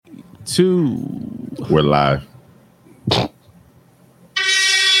2. We're live. Nigga,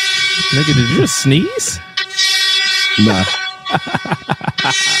 did you just sneeze? Nah.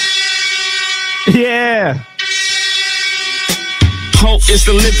 Yeah. Ho is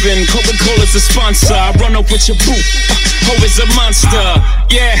the living, Coca-Cola's the sponsor. I run up with your boot. Ho is a monster.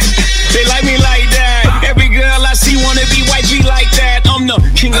 Yeah, they like me like that. Every girl I see wanna be wifey like that. I'm the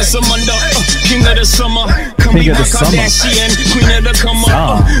king of Samunda, king of the summer. Come be my Kardashian, queen of the come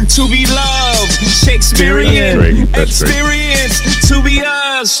up. To be loved, Shakespearean experience. To be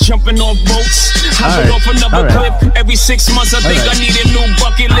us, jumping off boats, hopping off another clip. Every 6 months I think I need a new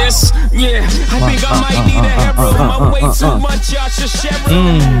bucket list. Yeah, I think I might need a hero. My way too much, y'all should share it.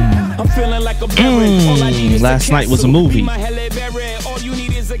 I'm feeling like a Last night was a movie.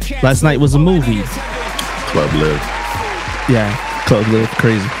 Last night was a movie. Club Live. Yeah, Club Live,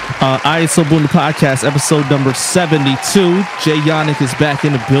 crazy. I So Boom the Podcast, episode number 72. Jay Yannick is back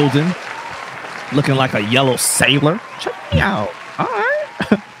in the building, looking like a yellow sailor. Check me out. All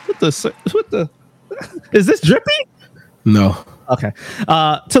right. What the? Is this drippy? No. Okay.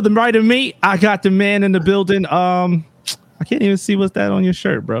 To the right of me, I got the man in the building. I can't even see what's that on your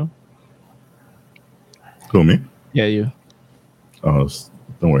shirt, bro. Who, me? Yeah, you. Oh,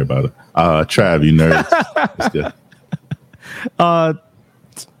 don't worry about it. Trav, you nerd. It's good.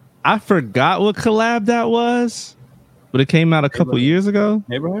 I forgot what collab that was, but it came out a couple years ago.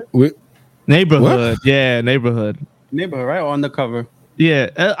 Neighborhood? Neighborhood. What? Yeah, Neighborhood. Neighborhood, right? Or Undercover? Yeah.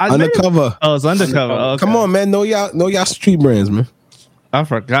 Undercover. It's Undercover. Okay. Come on, man. Know y'all street brands, man. I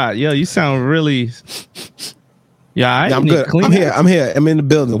forgot. Yo, you sound really... Yeah, I'm good. I'm here. I'm in the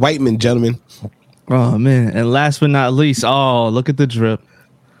building. Whiteman, gentlemen. Oh, man. And last but not least, look at the drip.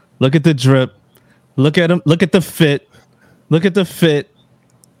 Look at the drip. Look at him. Look at the fit. Look at the fit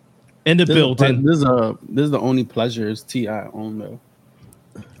in the building. This is the only pleasures T.I. own, though.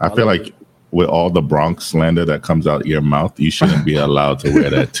 I feel like with all the Bronx slander that comes out your mouth, you shouldn't be allowed to wear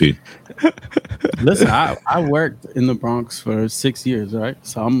that tee. Listen, I worked in the Bronx for 6 years, right?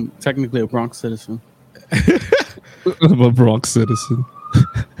 So I'm technically a Bronx citizen. I'm a Bronx citizen.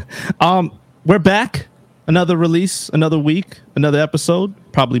 We're back. Another release, another week, another episode.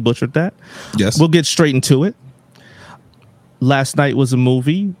 Probably butchered that. Yes. We'll get straight into it. Last night was a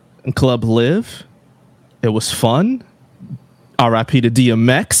movie in Club Live. It was fun. R.I.P. to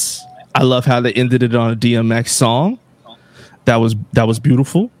DMX. I love how they ended it on a DMX song. That was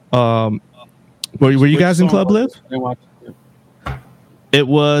beautiful. Were you guys in Club Live? It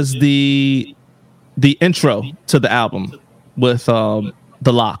was the intro to the album with the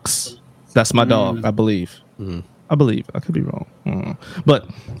Locks. That's my dog, I believe. I believe. I could be wrong. But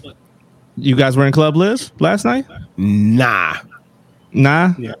you guys were in Club Live last night? Nah.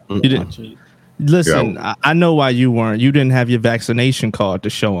 Yeah. You didn't. Listen, Yeah. I know why you weren't. You didn't have your vaccination card to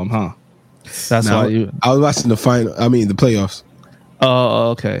show them, huh? That's why you. I was watching the playoffs.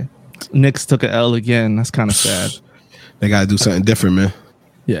 Oh, okay. Knicks took an L again. That's kind of sad. They got to do something different, man.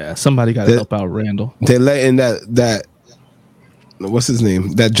 Yeah, somebody got to help out Randall. They letting that what's his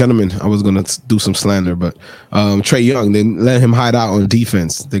name? That gentleman. I was gonna do some slander, but Trae Young. They let him hide out on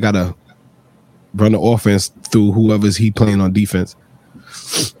defense. They gotta run the offense through whoever's he playing on defense.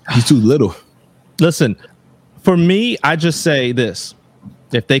 He's too little. Listen, for me, I just say this: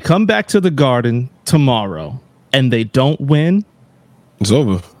 if they come back to the Garden tomorrow and they don't win, It's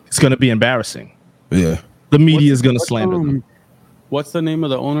over. it's going to be embarrassing. Yeah. The media is going to slander them. What's the name of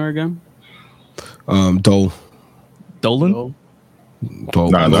the owner again? Dole. Dolan?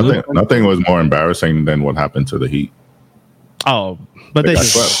 Dole. Nah, nothing was more embarrassing than what happened to the Heat. Oh, but they got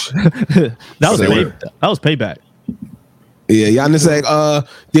that was payback. Yeah, Giannis like,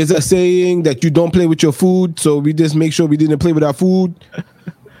 there's a saying that you don't play with your food, so we just make sure we didn't play with our food.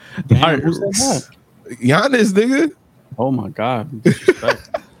 Damn, Who said that? Giannis, nigga. Oh my God.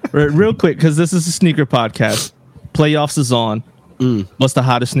 Real quick, because this is a sneaker podcast. Playoffs is on. What's the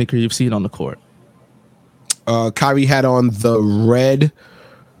hottest sneaker you've seen on the court? Kyrie had on the red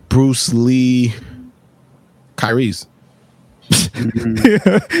Bruce Lee Kyrie's.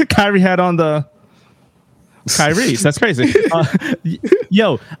 Kyrie had on the Kyrie's. That's crazy.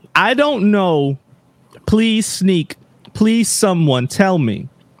 Yo, I don't know. Please, someone tell me.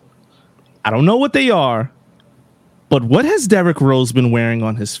 I don't know what they are, but what has Derrick Rose been wearing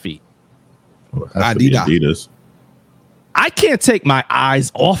on his feet? Adidas. I can't take my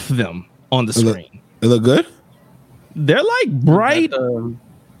eyes off them on the screen. They look good? They're like bright. Is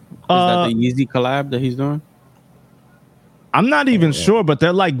that the Yeezy collab that he's doing? I'm not even sure, but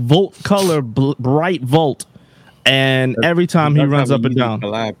they're like Volt color, bright Volt. And every time he runs up and down,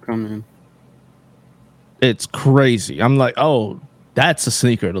 collab coming. it's crazy. I'm like, oh, That's a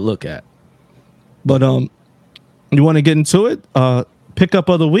sneaker to look at. But you want to get into it? Pickup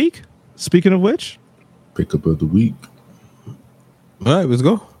of the week. Speaking of which, Pickup of the week. All right, let's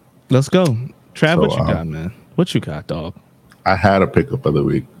go. let's go. Trav, So, what you got, man? What you got, dog? I had a pickup of the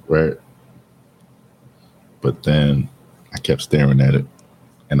week, right? But then I kept staring at it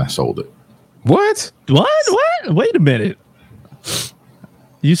and I sold it. What? What? Wait a minute.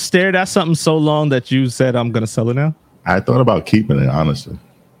 You stared at something so long that you said, I'm going to sell it now? I thought about keeping it, honestly.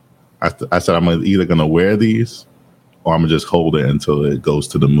 I said I'm either going to wear these or I'm going to just hold it until it goes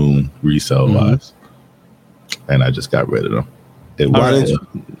to the moon resale wise. And I just got rid of them. Why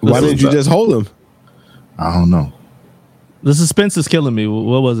didn't you just hold them? I don't know. The suspense is killing me.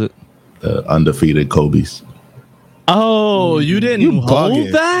 What was it? The undefeated Kobe's. Oh, you didn't hold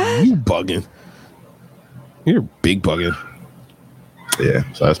bugging. that? You bugging. You're big bugging. Yeah,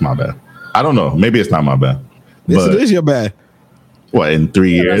 so that's my bad. I don't know. Maybe it's not my bad. This But is your bad. what, in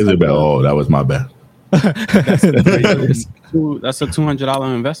 3 years, it'll be, oh, that was my bad. That's a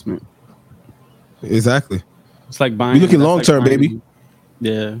 $200 investment. Exactly. It's like buying. We looking that's long like term, buying- baby.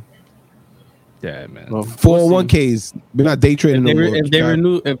 Yeah. Yeah, man. Well, 401ks. We're not day trading no more. if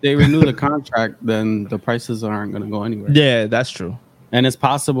they renew the contract, then the prices aren't going to go anywhere. Yeah, that's true. And it's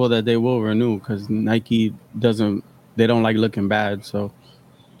possible that they will renew because Nike they don't like looking bad. So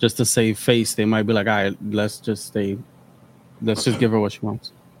just to save face, they might be like, all right, let's just give her what she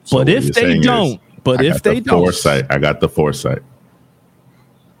wants. So But what if you're they saying don't, is, but I if got they the don't, foresight. I got the foresight.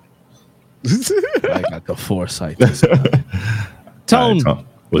 I got the foresight. Tone, All right, Tone,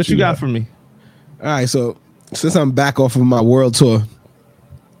 what you got for me? All right, so since I'm back off of my world tour,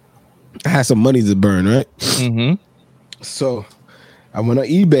 I had some money to burn, right? Mm-hmm. So I went on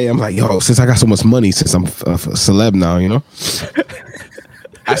eBay. I'm like, yo, since I got so much money, since I'm a celeb now, you know,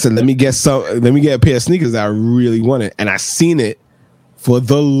 I said, let me get a pair of sneakers that I really wanted, and I seen it for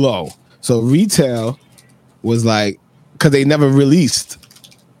the low. So retail was like, because they never released,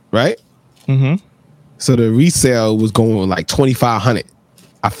 right? Mm-hmm. So the resale was going like $2,500.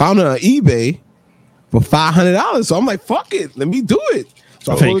 I found it on eBay for $500. So I'm like, fuck it, let me do it.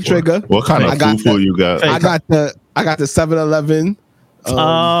 So I pulled the trigger. What kind I of got foo you got? I got the 7-Eleven.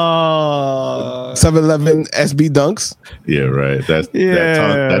 7-Eleven SB Dunks. Yeah, right. That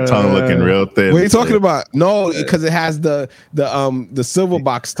Yeah. tongue looking real thin. What are you talking about? No, because it has the silver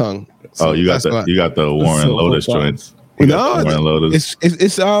box tongue. So Oh, you got that's why. the Warren silver Lotus box. joints. You got the Warren Lotus.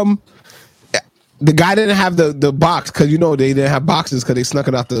 it's the guy didn't have the box because they didn't have boxes because they snuck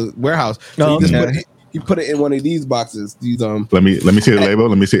it out the warehouse. So he put it in one of these boxes. These Let me see the label.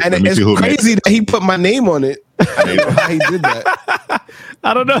 Let me see. and Let me it's see who made crazy that he put my name on it. I don't know how he did that,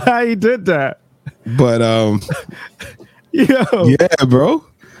 I don't know how he did that. but Yeah, bro,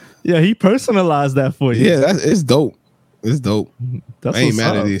 he personalized that for you. yeah, it's dope. It's dope. That's I ain't what's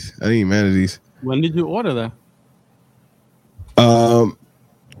mad up. at these. I ain't mad at these. When did you order that?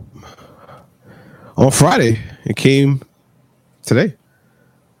 On Friday, it came today.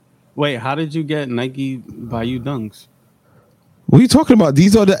 Wait, how did you get Nike buy you dunks? What are you talking about?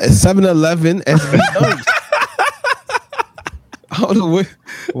 These are the 7-Eleven SB Dunks. I don't know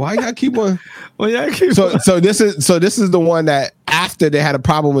why y'all keep on. Well, yeah, keep So this is the one that after they had a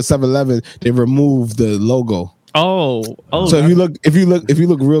problem with 7-Eleven, they removed the logo. Oh, So if you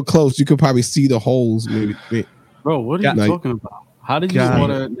look real close, you could probably see the holes. Maybe. Bro, what are you Like- talking about? How did you Got it.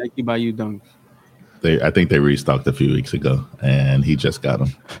 order Nike buy you dunks? I think they restocked a few weeks ago, and he just got them.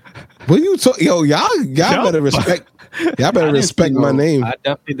 What you talking? Y'all better respect. Y'all I better didn't respect see my name. I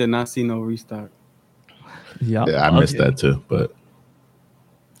definitely did not see no restock. yeah, Yeah, I missed that too. But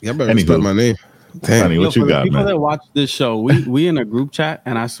Y'all better Anywho. respect my name. Damn. Sonny, what For you the got, people man? that watch this show, we in a group chat,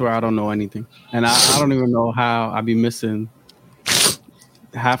 and I swear I don't know anything, and I don't even know how I be missing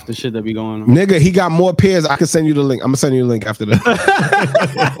half the shit that be going on. Nigga, he got more pairs. I can send you the link. I'm gonna send you the link after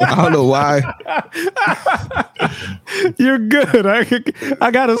that. I don't know why. you're good.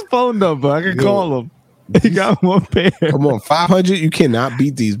 I got his phone number. I can call him. He got one pair. Come on, 500. You cannot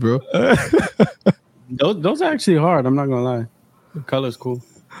beat these, bro. Those are actually hard. I'm not gonna lie. The color's cool.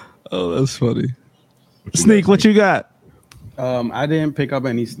 Oh, that's funny. Sneak, what you got? I didn't pick up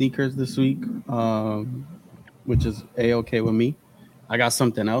any sneakers this week, which is a-okay with me. I got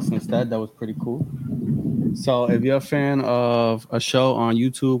something else instead that was pretty cool. So if you're a fan of a show on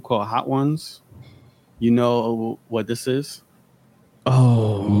YouTube called Hot Ones, you know what this is.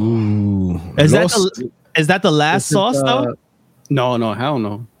 Oh, Ooh. is that the last sauce though? No, hell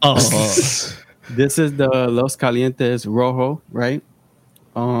no. Oh, This is the Los Calientes Rojo, right?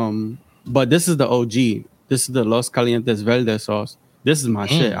 But this is the OG. This is the Los Calientes Verde sauce. This is my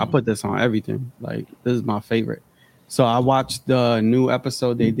shit. I put this on everything. Like, this is my favorite. So I watched the new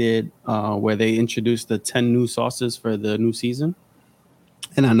episode they did where they introduced the 10 new sauces for the new season.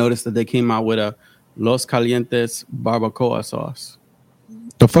 And I noticed that they came out with a Los Calientes barbacoa sauce.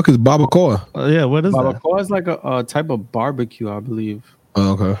 The fuck is barbacoa? Yeah, what is that? Barbacoa is like a type of barbecue, I believe.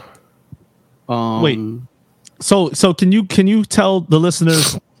 Oh, okay. Wait. So can you tell the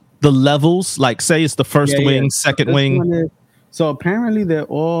listeners the levels? Like, say it's the first wing, second this wing. So apparently they're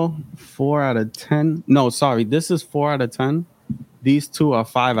all 4 out of 10. No, sorry, this is 4 out of 10. These two are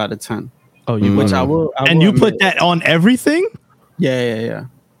 5 out of 10. Oh, you Which I will. and you put that on everything? Yeah.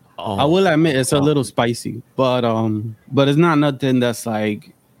 Oh, I will admit it's a little spicy, but it's not nothing that's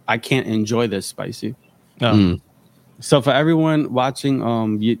like I can't enjoy this spicy. So for everyone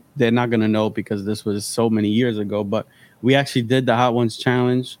watching, they're not gonna know because this was so many years ago. But we actually did the Hot Ones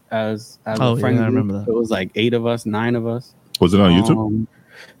challenge as a friend. I remember that. It was like 8 of us, 9 of us. Was it on YouTube?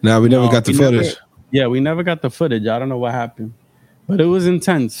 Nah, we never got the footage. We never got the footage. I don't know what happened, but it was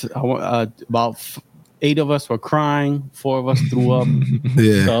intense. About 8 of us were crying. 4 of us threw up.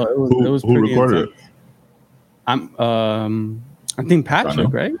 Yeah. So it was Who pretty recorded intense. it? I think Patrick,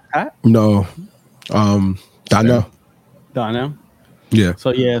 Donnell? right? Pat? No. Donnell. Donnell. Yeah.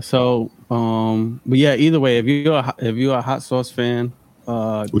 So but yeah, either way, if you're a hot sauce fan,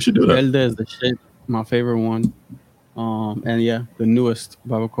 We should do that. Velde is the shit. My favorite one. And yeah, the newest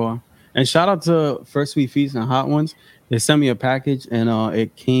barbacoa. And shout out to First Sweet Feast and Hot Ones. They sent me a package and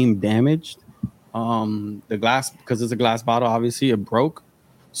it came damaged. The glass, because it's a glass bottle, obviously it broke.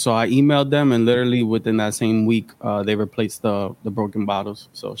 So I emailed them and literally within that same week, they replaced the broken bottles.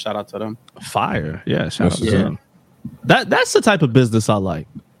 So shout out to them. fire. Yeah, shout out to Yeah. them. That's the type of business I like.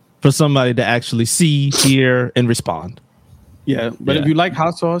 For somebody to actually see, hear, and respond. Yeah, but Yeah. if you like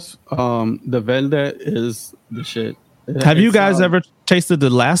hot sauce, the Velde is the shit. Have you It's, guys ever tasted the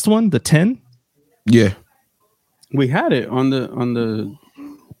last one, the 10? Yeah. We had it on the.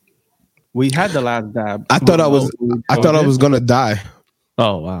 We had the last dab. I thought I was gonna die.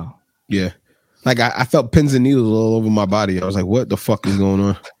 Oh, wow. Yeah. Like I felt pins and needles all over my body. I was like, what the fuck is going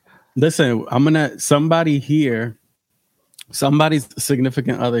on? Listen, somebody's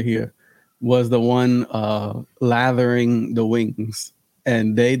significant other here was the one lathering the wings,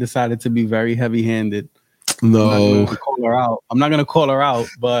 and they decided to be very heavy-handed. No. I'm not gonna call her out,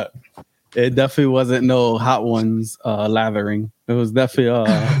 but it definitely wasn't no Hot Ones lathering. It was definitely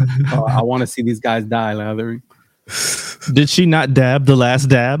I want to see these guys die lathering. Did she not dab the last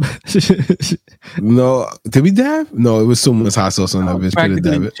dab? No. Did we dab? No, it was so much hot sauce on that bitch. Couldn't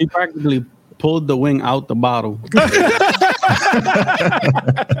dab it. She practically pulled the wing out the bottle.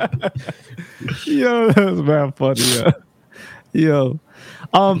 Yo, that's very funny. Yo.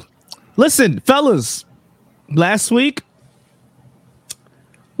 Listen, fellas, last week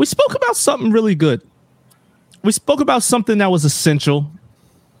we spoke about something really good. We spoke about something that was essential,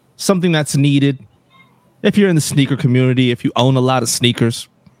 something that's needed. If you're in the sneaker community, if you own a lot of sneakers,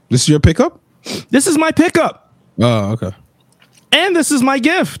 This is your pickup? this is my pickup. Oh, okay. And this is my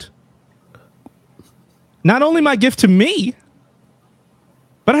gift. Not only my gift to me,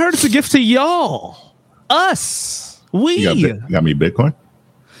 but I heard it's a gift to y'all. Us. We. You got me Bitcoin?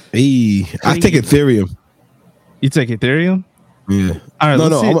 Hey, I take Ethereum. You take Ethereum? Yeah. All right,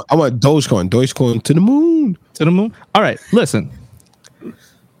 let's see. I want Dogecoin. Dogecoin to the moon. To the moon? All right, listen.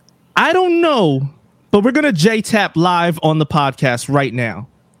 I don't know, but we're going to J-Tap live on the podcast right now.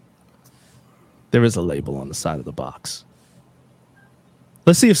 There is a label on the side of the box.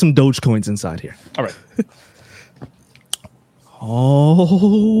 Let's see if some Dogecoin's inside here. All right.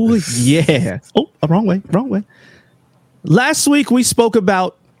 Oh, yeah. Oh, wrong way. Last week, we spoke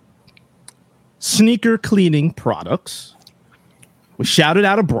about sneaker cleaning products. We shouted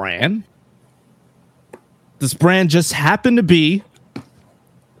out a brand. This brand just happened to be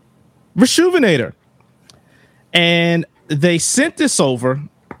Reshoevn8r. And they sent this over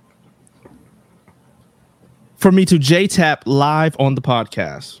for me to J-Tap live on the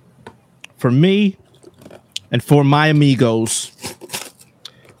podcast. For me and for my amigos.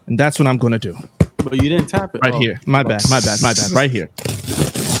 And that's what I'm going to do. But you didn't tap it. Right here. My bad. Right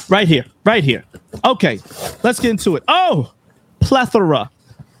here. Okay, let's get into it. Oh, plethora.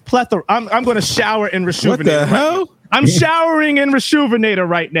 I'm going to shower in Reshoevn8r. What the hell? I'm showering in Reshoevn8r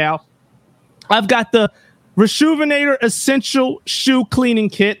right now. I've got the Reshoevn8r Essential Shoe Cleaning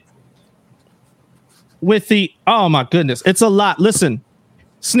Kit with the, oh my goodness, it's a lot. Listen,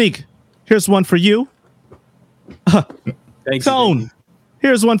 Sneak, here's one for you. Thanks, Tone,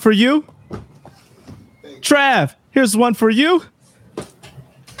 here's one for you. Trav, here's one for you.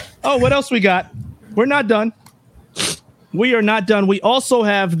 Oh, what else we got? We're not done. We are not done. We also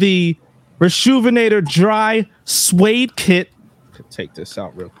have the Reshoevn8r Dry Suede Kit. Take this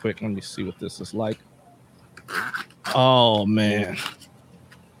out real quick. Let me see what this is like. Oh man,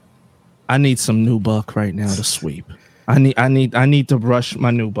 I need some nubuck right now to sweep. I need to brush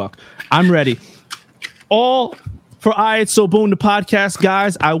my nubuck. I'm ready. All for Alright So Boom the podcast,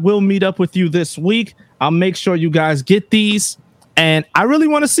 guys. I will meet up with you this week. I'll make sure you guys get these, and I really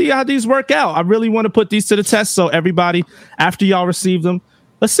want to see how these work out. I really want to put these to the test. So everybody, after y'all receive them,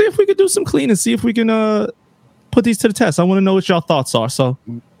 let's see if we can do some cleaning. See if we can put these to the test. I want to know what y'all thoughts are. So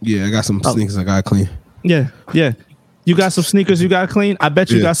yeah, I got some sneakers I gotta clean. Yeah. You got some sneakers you gotta clean. I bet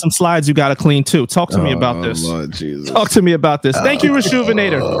you got some slides you gotta clean too. Talk to me about this. Lord Jesus. Talk to me about this. Thank you,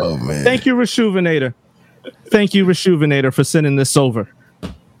 Reshoevn8r. Oh man. Thank you, Reshoevn8r. Thank you, Reshoevn8r, for sending this over.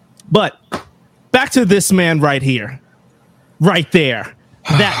 But back to this man right here, right there,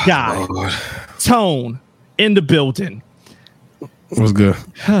 that guy, Tone in the building. What's good?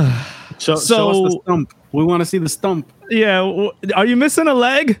 Show us the stump. We want to see the stump. Yeah, are you missing a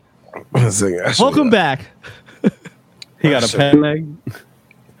leg? Welcome back. He got a pet leg.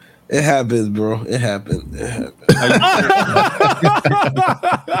 It happens, bro. It happened.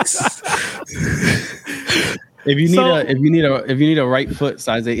 If you need a right foot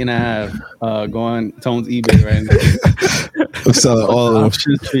size 8.5, go on Tone's eBay right now. I'm selling all of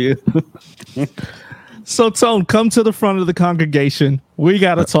Options for you. So Tone, come to the front of the congregation. We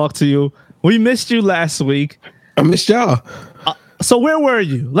gotta talk to you. We missed you last week. I missed y'all. So where were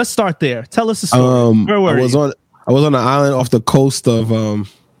you? Let's start there. Tell us the story. Where were you? I was on an island off the coast of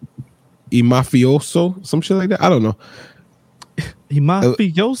Mafioso, some shit like that. I don't know.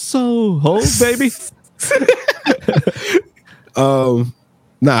 Mafioso, baby.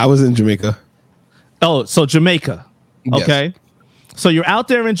 Nah, I was in Jamaica. Oh, so Jamaica. Yes. Okay. So you're out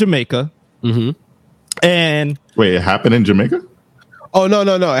there in Jamaica. Mm-hmm. And wait, it happened in Jamaica? Oh no.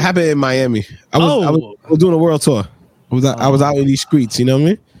 It happened in Miami. I was doing a world tour. I was out in these streets, you know what I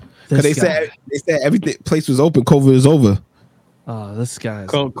mean? Because they said everything place was open, COVID is over. Oh, this guy.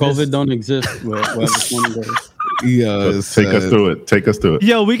 COVID don't exist. Take us through it.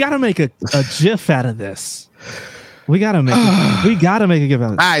 Yo, we gotta make a GIF out of this. We gotta make a GIF out of this.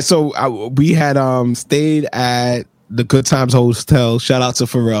 All right, so we had stayed at the Good Times Hotel. Shout out to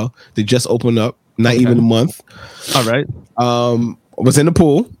Pharrell. They just opened up, not even a month. All right. Was in the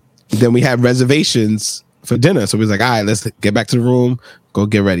pool. Then we had reservations for dinner. So we was like, all right, let's get back to the room, go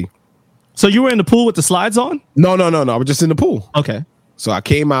get ready. So you were in the pool with the slides on? No. I was just in the pool. Okay. So I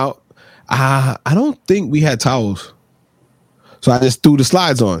came out. I don't think we had towels. So I just threw the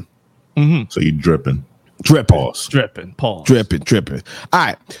slides on. Mm-hmm. So you dripping. Pause. Dripping. All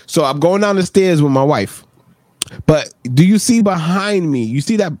right. So I'm going down the stairs with my wife. But do you see behind me? You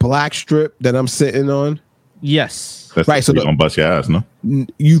see that black strip that I'm sitting on? Yes. That's right. So you don't bust your ass, no?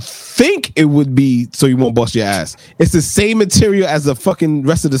 You think it would be so you won't bust your ass. It's the same material as the fucking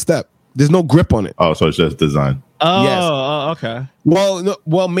rest of the step. There's no grip on it. Oh, so it's just design. Oh, yes. Okay.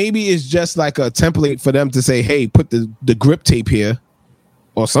 Well, maybe it's just like a template for them to say, hey, put the grip tape here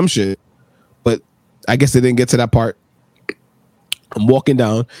or some shit. But I guess they didn't get to that part. I'm walking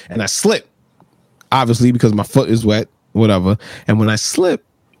down and I slip, obviously, because my foot is wet, whatever. And when I slip,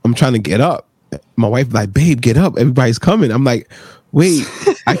 I'm trying to get up. My wife like, babe, get up. Everybody's coming. I'm like, wait,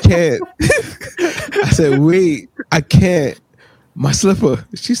 I can't. I said, wait, I can't. My slipper.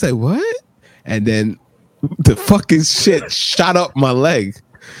 She said, what? And then the fucking shit shot up my leg.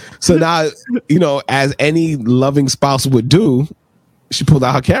 So now, as any loving spouse would do, she pulled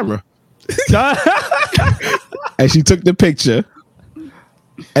out her camera. And she took the picture.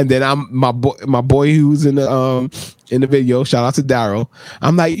 And then my boy who's in the video, shout out to Daryl.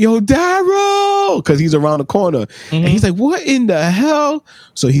 I'm like, yo, Daryl, because he's around the corner. Mm-hmm. And he's like, what in the hell?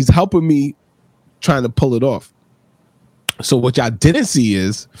 So he's helping me trying to pull it off. So what y'all didn't see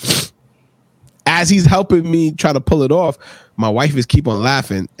is, as he's helping me try to pull it off, my wife is keep on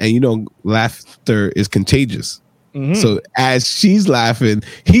laughing. And laughter is contagious. Mm-hmm. So as she's laughing,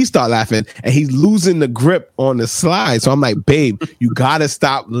 he start laughing and he's losing the grip on the slide. So I'm like, babe, you gotta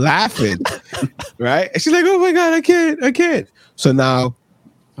stop laughing. Right? And she's like, oh my God, I can't. So now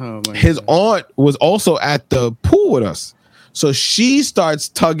his aunt was also at the pool with us. So she starts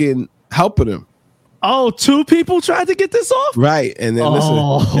tugging, helping him. Oh, two people tried to get this off? Right. And then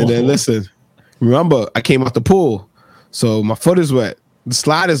listen. Remember, I came out the pool. So my foot is wet. The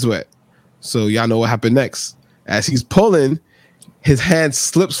slide is wet. So y'all know what happened next. As he's pulling, his hand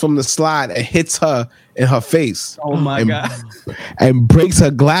slips from the slide and hits her in her face. Oh my God. And breaks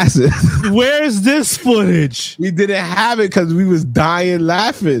her glasses. Where's this footage? We didn't have it because we was dying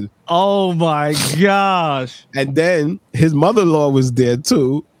laughing. Oh my gosh. And then his mother-in-law was there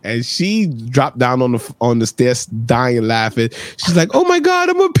too. And she dropped down on the stairs, dying laughing. She's like, "Oh my God,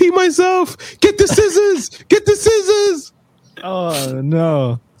 I'm gonna pee myself! Get the scissors! Get the scissors!" Oh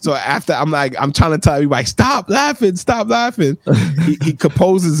no! So after I'm trying to tell everybody, stop laughing, stop laughing. he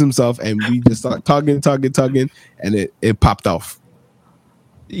composes himself, and we just start tugging, and it popped off.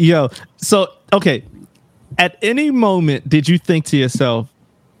 Yo, so okay. At any moment, did you think to yourself,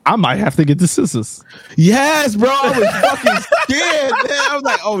 I might have to get the scissors? Yes, bro. I was fucking scared, man. I was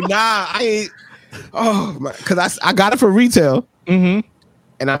like, oh nah, I ain't. Oh my, because I got it for retail. Mm-hmm.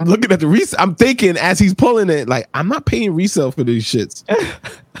 And I'm looking at the resale. I'm thinking as he's pulling it, like, I'm not paying resale for these shits.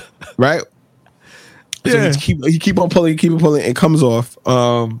 Right? Yeah. So he keep on pulling, it comes off.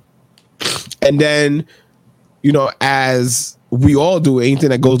 And then, as we all do, anything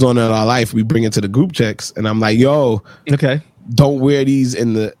that goes on in our life, we bring it to the group checks. And I'm like, yo, okay, don't wear these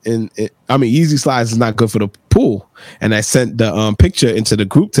Yeezy slides is not good for the pool. And I sent the picture into the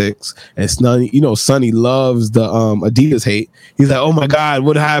group text, and Sonny loves the Adidas hate. He's like, oh my God,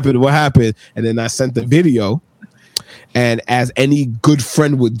 what happened? And then I sent the video, and as any good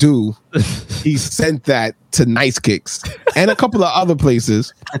friend would do, he sent that to Nice Kicks and a couple of other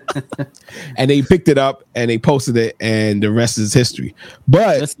places, and they picked it up and they posted it, and the rest is history.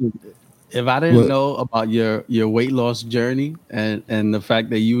 But listen, if I didn't know about your weight loss journey and the fact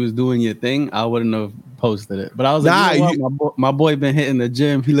that you was doing your thing, I wouldn't have posted it. But I was like, my boy been hitting the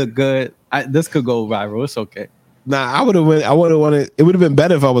gym. He looked good. This could go viral. It's okay. Nah, I would have wanted. It would have been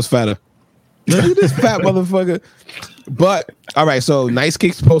better if I was fatter. Look at this fat motherfucker. But all right, so Nice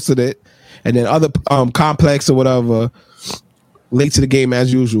Kicks posted it, and then other Complex or whatever, late to the game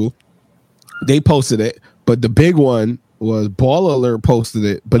as usual, they posted it. But the big one was Ball Alert posted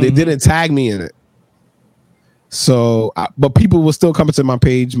it, but they didn't tag me in it. So, but people were still coming to my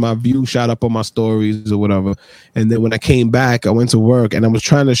page. My view shot up on my stories or whatever. And then when I came back, I went to work and I was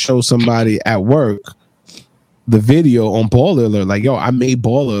trying to show somebody at work the video on Ball Alert. Like, yo, I made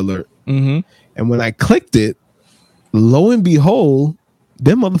Ball Alert. Mm-hmm. And when I clicked it, lo and behold,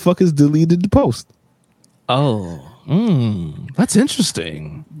 them motherfuckers deleted the post. Oh, that's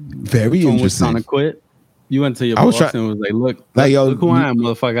interesting. Very Someone interesting. was trying to quit. You went to your I was boss and was like, look who I am,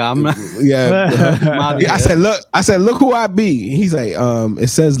 motherfucker. I'm not. Yeah. I said, look who I be. He's like, it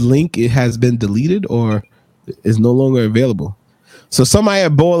says link, it has been deleted or is no longer available. So somebody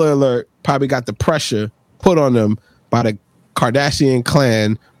at Baller Alert probably got the pressure put on them by the Kardashian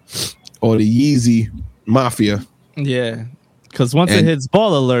clan or the Yeezy mafia. Yeah. Because once it hits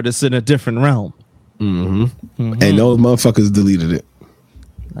Ball Alert, it's in a different realm. Mm-hmm. Mm-hmm. And those motherfuckers deleted it.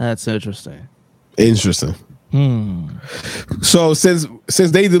 That's interesting. So since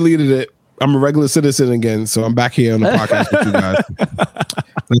they deleted it, I'm a regular citizen again. So I'm back here on the podcast with you guys.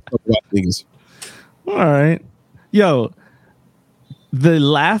 Let's talk about things. All right. Yo, the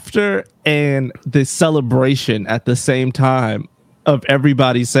laughter and the celebration at the same time of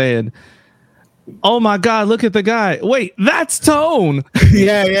everybody saying, oh my God, look at the guy. Wait, that's Tone.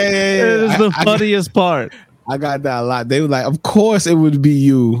 Yeah. It is the funniest part. I got that a lot. They were like, of course it would be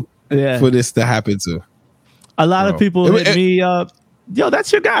you for this to happen to. A lot of people hit me up. Yo,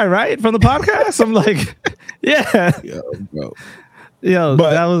 that's your guy, right? From the podcast? I'm like, yeah. Yo,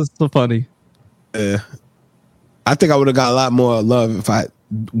 but that was so funny. I think I would have got a lot more love if I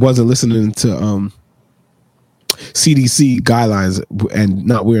wasn't listening to CDC guidelines and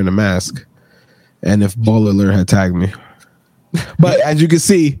not wearing a mask. And if Ball Alert had tagged me. But as you can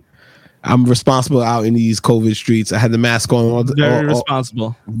see, I'm responsible out in these COVID streets. I had the mask on. Very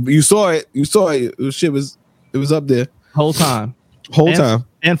responsible. You saw it. It was up there. Whole time.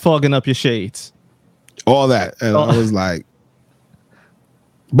 And fogging up your shades. All that. And I was like,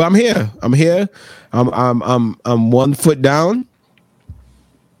 but I'm here. I'm 1 foot down.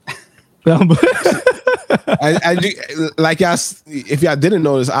 If y'all didn't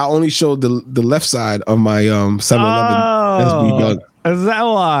notice, I only showed the left side of my 7-Eleven. Is that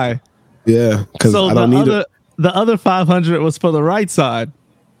why? Yeah, because I don't need it. The other 500 was for the right side.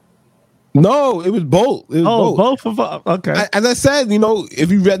 No, it was both. Both of them. Okay. As I said,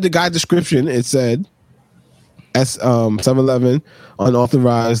 if you read the guide description, it said 7-Eleven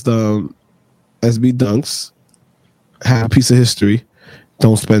unauthorized SB dunks have a piece of history.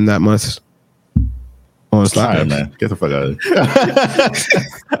 Don't spend that much. On All right, man. Get the fuck out of here.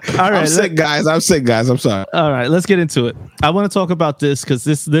 All right, I'm sick, guys. I'm sorry. all right, let's get into it. I want to talk about this because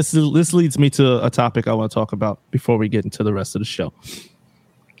this leads me to a topic I want to talk about before we get into the rest of the show.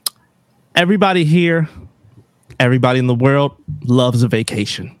 Everybody here, everybody in the world loves a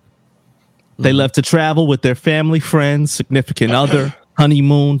vacation. They love to travel with their family, friends, significant other,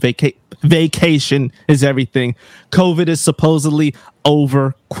 honeymoon, vacation is everything. COVID is supposedly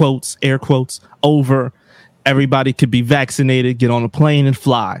over, quotes, air quotes, over. Everybody could be vaccinated, get on a plane and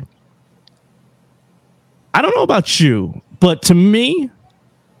fly. I don't know about you, but to me,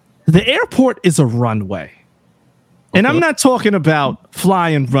 the airport is a runway. And I'm not talking about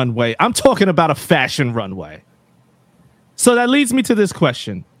flying runway. I'm talking about a fashion runway. So that leads me to this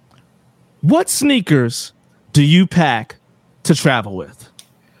question. What sneakers do you pack to travel with?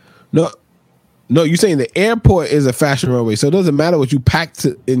 No, you're saying the airport is a fashion runway, so it doesn't matter what you pack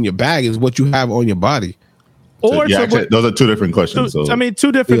in your bag; is what you have on your body. Or Yeah, actually, those are two different questions. So. I mean,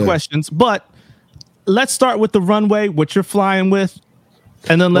 two different questions. But let's start with the runway, what you're flying with,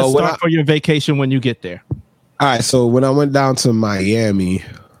 and then let's start for your vacation when you get there. All right. So when I went down to Miami,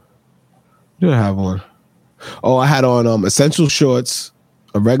 what did I have on? Oh, I had on essential shorts,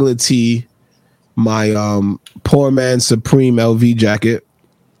 a regular tee, my Poor Man Supreme LV jacket.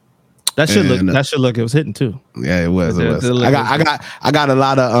 That should look. It was hitting too. Yeah, it was. I got a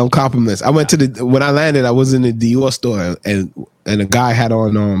lot of compliments. I went to when I landed, I was in the Dior store and a guy had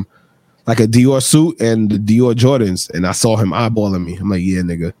on like a Dior suit and the Dior Jordans, and I saw him eyeballing me. I'm like, yeah,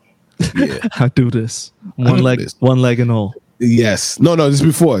 nigga. Yeah. I do this. One leg and all. Yes. No, this is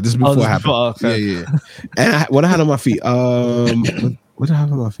before. This happened. Okay. Yeah. And what I had on my feet. What did I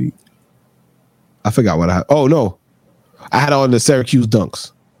have on my feet? I forgot what I had. Oh no. I had on the Syracuse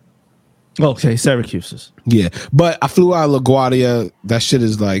Dunks. Okay, Syracuse's. Yeah. But I flew out of LaGuardia. That shit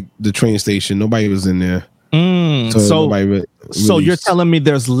is like the train station. Nobody was in there. So you're telling me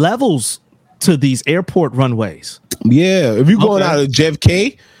there's levels to these airport runways? Yeah. If you're going out of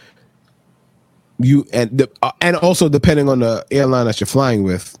JFK, and also depending on the airline that you're flying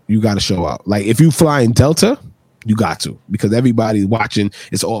with, you got to show out. Like if you fly in Delta, you got to, because everybody's watching.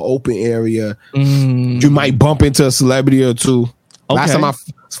 It's all open area. You might bump into a celebrity or two. Okay. Last time I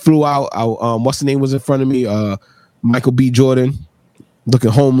flew out, what's the name was in front of me? Michael B. Jordan,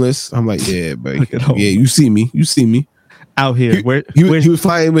 looking homeless. I'm like, yeah, but yeah, you see me out here. He was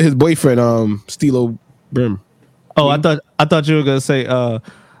flying with his boyfriend, Stilo Brim. Oh, I thought you were gonna say,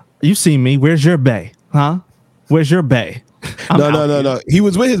 you see me. Where's your bae? Huh? Where's your bae? No. He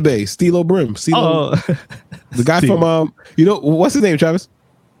was with his bae, Stilo Brim. The guy from what's his name, Travis?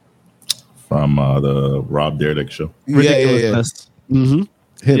 From the Rob Dyrdek show. Yeah. Mm-hmm.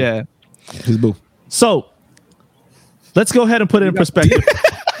 Him. Yeah. His boo. So let's go ahead and put it in perspective.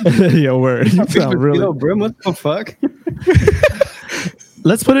 Yo, word. You sound really. Brim, what the fuck?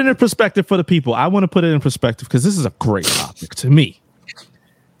 Let's put it in perspective for the people. I want to put it in perspective because this is a great topic to me.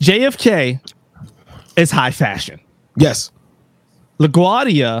 JFK is high fashion. Yes.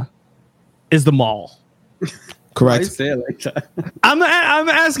 LaGuardia is the mall. Correct. Why you say it like that? I'm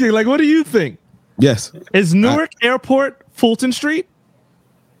asking, like, what do you think? Yes. Is Newark Airport Fulton Street?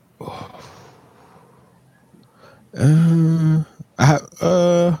 Yeah,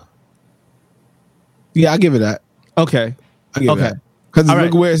 I'll give it that. Okay. I'll give it that. Because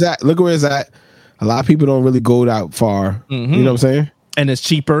look where it's at. Look where it's at. A lot of people don't really go that far. Mm-hmm. You know what I'm saying? And it's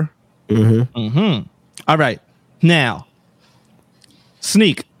cheaper. Mm-hmm. Mm-hmm. All right. Now,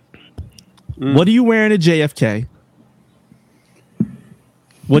 Sneak, what are you wearing at JFK?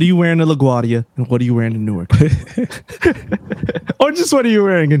 What are you wearing at LaGuardia? And what are you wearing in Newark? Or just what are you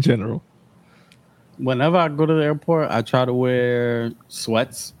wearing in general? Whenever I go to the airport, I try to wear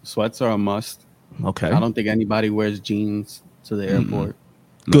sweats. Sweats are a must. Okay. I don't think anybody wears jeans to the airport.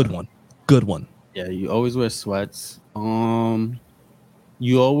 Good one. Good one. Yeah, you always wear sweats.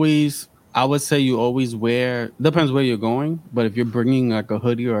 I would say you always wear, depends where you're going, but if you're bringing like a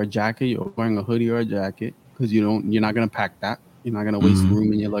hoodie or a jacket, you're wearing a hoodie or a jacket because you're not going to pack that. You're not going to waste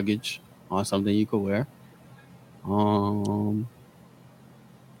room in your luggage on something you could wear. Let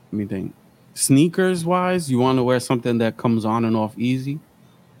me think. Sneakers wise, you want to wear something that comes on and off easy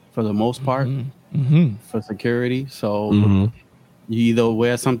for the most part for security. So you either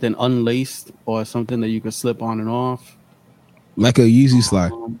wear something unlaced or something that you could slip on and off. Like a Yeezy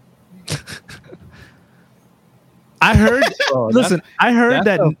slide. I heard. I heard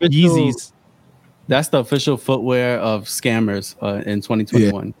that Yeezys. That's the official footwear of scammers in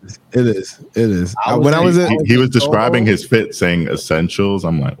 2021. Yeah, it is. He was describing his fit, saying essentials.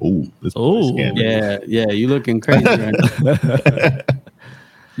 I'm like, ooh, this is scammy. Yeah, you looking crazy right now.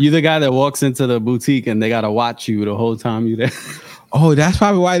 You the guy that walks into the boutique and they gotta watch you the whole time you there. Oh, that's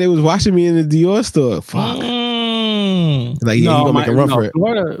probably why they was watching me in the Dior store. Fuck. Like, yeah, you gonna make a run for it.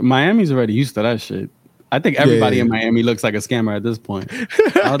 Florida, Miami's already used to that shit. I think everybody in Miami looks like a scammer at this point.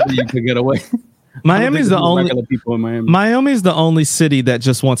 I don't think you could get away. Miami's the only people in Miami. Miami's the only city that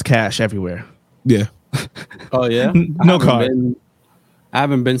just wants cash everywhere. Yeah. Oh yeah, No card. I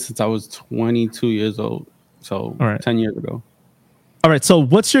haven't been since I was 22 years old. So All right. 10 years ago. All right. So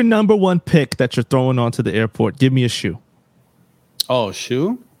what's your number one pick that you're throwing onto the airport? Give me a shoe. Oh,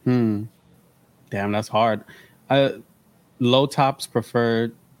 shoe? Damn, that's hard. Low tops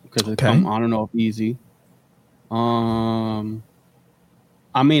preferred because it come on and off easy.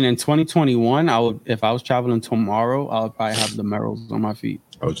 I mean, in 2021, if I was traveling tomorrow, I would probably have the Merrells on my feet.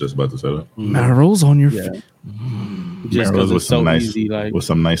 I was just about to say that. Merrells on your feet. Just because it's so easy, like with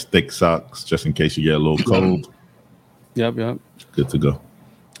some nice thick socks, just in case you get a little cold. Yep. Good to go.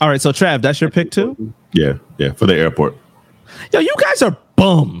 All right. So Trav, that's your pick too? Yeah, for the airport. Yo, you guys are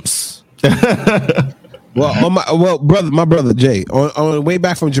bums. Well, my brother Jay, on the way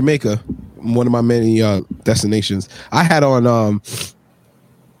back from Jamaica, one of my many destinations, I had on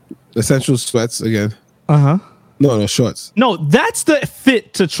essential sweats again. No, shorts. No, that's the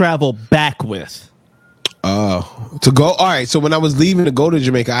fit to travel back with. To go. All right. So when I was leaving to go to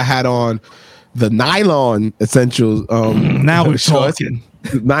Jamaica, I had on the nylon essentials. Now we're shorts, talking.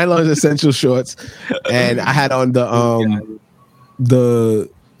 Nylon essential shorts, and I had on the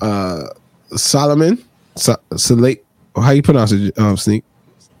Solomon. Salate. How you pronounce it? Sneak.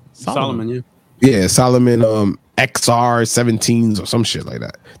 Solomon, yeah. Yeah, Solomon XR 17s or some shit like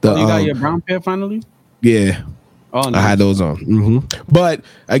that. You got your brown pair finally? Yeah. Oh, nice. I had those on. But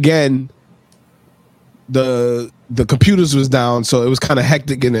again, the computers was down, so it was kind of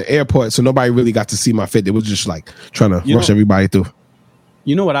hectic in the airport, so nobody really got to see my fit. It was just like trying to rush everybody through.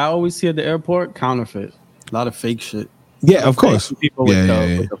 You know what I always see at the airport? Counterfeit. A lot of fake shit. Yeah, of course. People with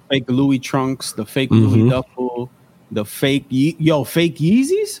the fake Louis trunks, the fake Louis duffel, the fake fake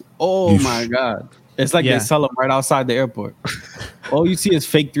Yeezys. Oh my god! It's like they sell them right outside the airport. All you see is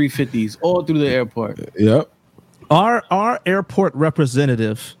fake 350s all through the airport. Yep. Our airport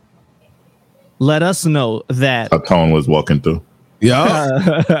representative let us know that a tone was walking through.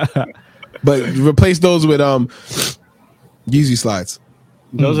 Yeah. But replace those with Yeezy slides.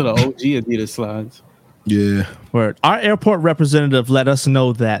 Those are the OG Adidas slides. Yeah. Word. Our airport representative let us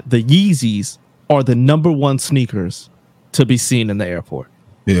know that the Yeezys are the number one sneakers to be seen in the airport.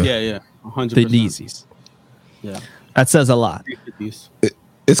 Yeah. 100%. The Yeezys. Yeah. That says a lot.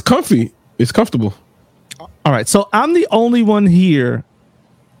 It's comfy. It's comfortable. All right. So I'm the only one here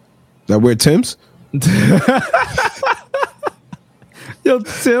that wear Tim's. Yo,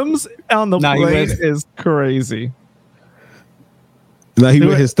 Tim's on the plane is crazy. No, he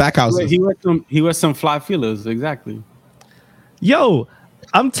wear his Stackhouses. He wears some fly feelers, exactly. Yo,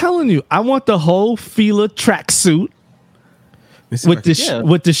 I'm telling you, I want the whole Fila tracksuit with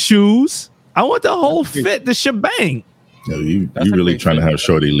the shoes. I want the whole fit, the shebang. Yo, you really trying to have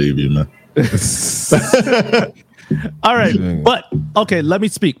Shorty leave you, man. All right, but okay, let me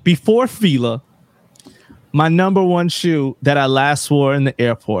speak. Before Fila, my number one shoe that I last wore in the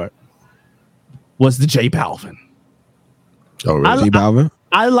airport was the J Balvin. Oh, really? J Balvin?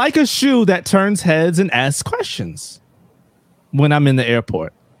 I like a shoe that turns heads and asks questions when I'm in the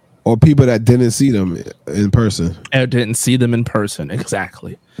airport. Or people that didn't see them in person. I didn't see them in person,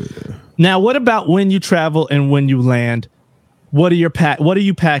 exactly. Yeah. Now, what about when you travel and when you land? What are you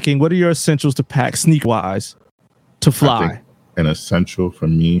packing? What are your essentials to pack sneak-wise to fly? I think an essential for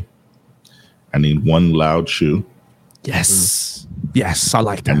me, I need one loud shoe. Yes. Yes, I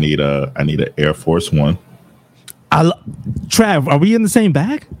like that. I need an Air Force One. Trav, are we in the same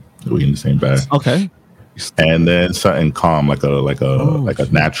bag? We in the same bag. Okay. And then something calm, like a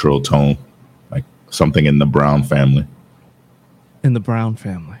natural tone, like something in the Brown family. In the Brown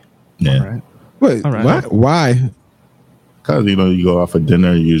family. Yeah. All right. Wait, all right. Why? Because you go out for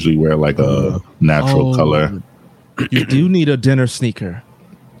dinner, you usually wear like a natural color. You do need a dinner sneaker.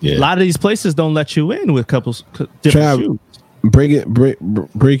 Yeah. A lot of these places don't let you in with different shoes.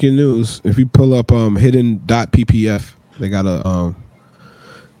 Breaking news. If you pull up hidden.ppf, they got a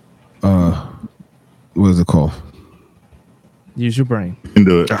what is it called? Use your brain. You can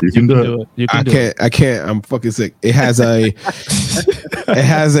do it. You can do it. You can do it. I can't. I'm fucking sick. It has a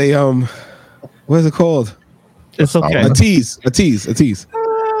what is it called? It's okay. A tease.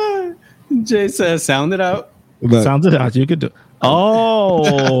 Jay says sound it out. Sound it out. You can do it.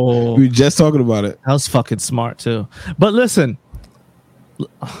 Oh. We were just talking about it. That was fucking smart too. But listen,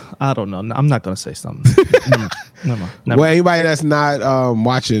 I don't know. I'm not gonna say something. Never mind. Well, anybody that's not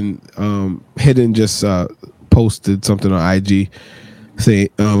watching, Hidden just posted something on IG. Say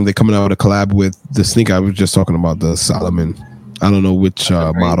they're coming out with a collab with the sneaker I was just talking about, the Solomon. I don't know which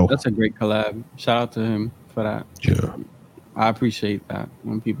model. That's a great collab. Shout out to him for that. Yeah. I appreciate that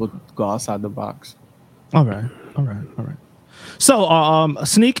when people go outside the box. All right. So,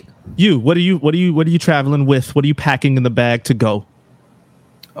 Sneak, what are you traveling with? What are you packing in the bag to go?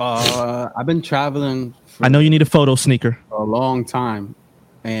 I've been traveling for I know you need a photo sneaker. a long time,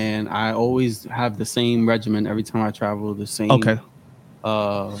 and I always have the same regimen every time I travel. The same. Okay.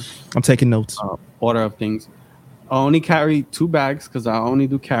 I'm taking notes. Order of things. I only carry 2 bags because I only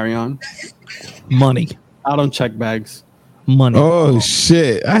do carry on. Money. I don't check bags. Money. Oh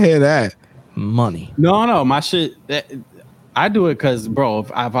shit! I hear that. Money. No, my shit. I do it because, bro,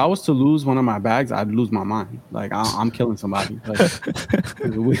 if I was to lose one of my bags, I'd lose my mind. Like I'm killing somebody. Like,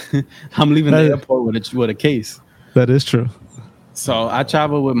 I'm leaving the airport with a case. That is true. So I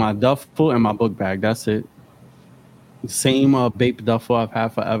travel with my duffel and my book bag. That's it. Same Bape duffel I've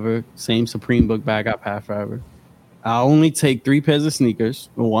had forever. Same Supreme book bag I've had forever. I only take 3 pairs of sneakers.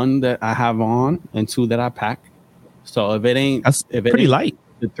 1 that I have on and 2 that I pack. So if it ain't, That's pretty light.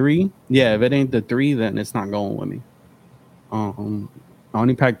 The 3, yeah. If it ain't the 3, then it's not going with me. I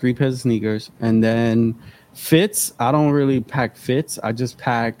only pack 3 pairs of sneakers, and then fits. I don't really pack fits. I just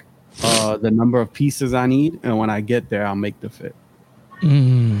pack the number of pieces I need, and when I get there, I'll make the fit.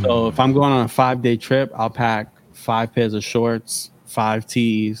 So if I'm going on a 5-day trip, I'll pack 5 pairs of shorts, 5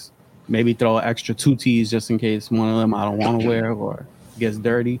 tees, maybe throw an extra 2 tees just in case one of them I don't want to wear or gets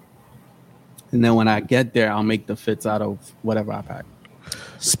dirty. And then when I get there, I'll make the fits out of whatever I pack.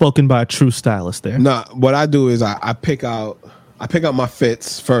 Spoken by a true stylist there. No, what I do is I pick out my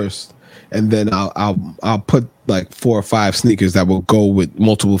fits first, and then I'll put like 4 or 5 sneakers that will go with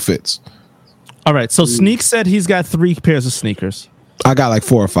multiple fits. All right. So Sneak said he's got 3 pairs of sneakers. I got like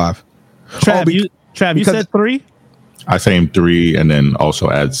 4 or 5. Trav, you said 3? I say 3 and then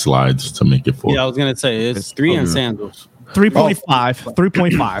also add slides to make it 4. Yeah, I was gonna say it's 3 and sandals. 3.5.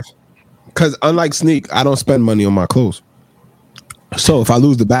 3.5. Because unlike Sneak, I don't spend money on my clothes. So if I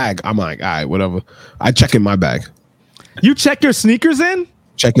lose the bag, I'm like, all right, whatever. I check in my bag. You check your sneakers in?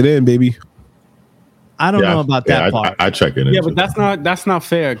 Check it in, baby. I don't know about that part. I check it in. Yeah, but that's not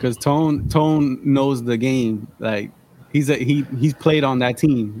fair because Tone knows the game. Like he's played on that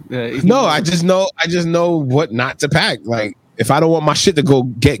team. No, I just know what not to pack. Like if I don't want my shit to go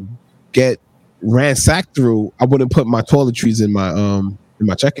get ransacked through, I wouldn't put my toiletries in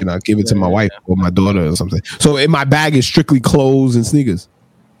my check-in. I'll give it to my wife or my daughter or something. So in my bag is strictly clothes and sneakers.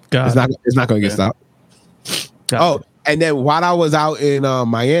 It's not gonna get stopped. Oh, and then while I was out in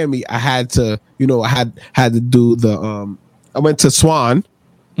Miami, I had to, I had to do the I went to Swan.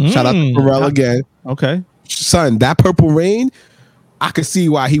 Shout out to Pharrell again. Okay. Son, that Purple Rain, I could see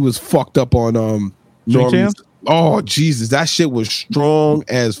why he was fucked up on Normie's. Oh Jesus, that shit was strong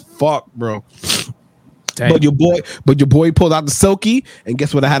as fuck, bro. Dang. But your boy pulled out the Silky, and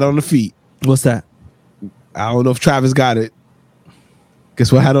guess what I had on the feet? What's that? I don't know if Travis got it.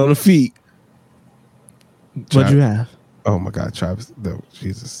 Guess what I had on the feet? What'd you have? Oh my God, Travis! No,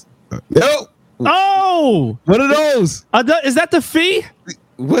 Jesus! No! Oh, what are those? Is that the fee?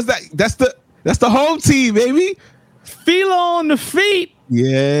 What's that? That's the home team, baby. Fila on the feet.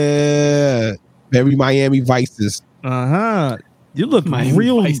 Yeah, very Miami Vices. You look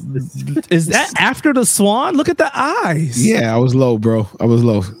real. Is that after the Swan? Look at the eyes. Yeah, I was low, bro. I was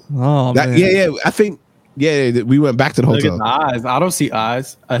low. Oh man. Yeah. I think we went back to the hotel. Look at the eyes. I don't see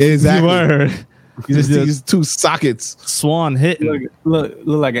eyes. Exactly. You just see these 2 sockets. Swan hitting. Look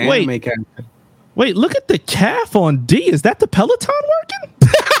like an anime character. Wait, look at the calf on D. Is that the Peloton working?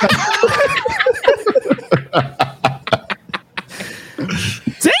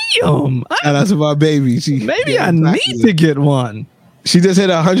 Damn. That's my baby. Maybe I need to get one. She just hit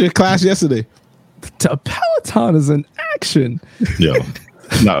 100 class yesterday. The Peloton is in action. Yo,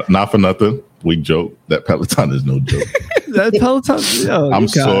 not for nothing. We joke that Peloton is no joke. That Peloton. Yo, I'm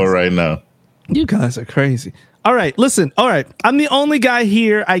sore right now. You guys are crazy. All right, listen. All right, I'm the only guy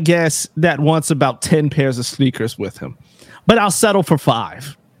here, I guess, that wants about 10 pairs of sneakers with him, but I'll settle for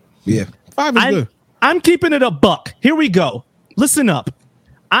 5. Yeah, 5 is good. I'm keeping it a buck. Here we go. Listen up.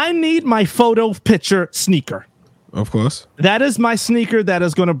 I need my photo picture sneaker. Of course. That is my sneaker that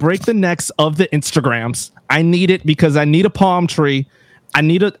is going to break the necks of the Instagrams. I need it because I need a palm tree. I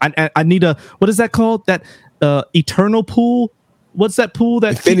need a what is that called? That eternal pool? What's that pool?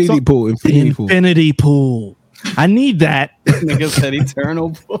 That infinity pool. Infinity pool. I need that. Nigga said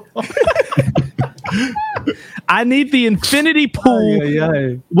eternal pool. I need the infinity pool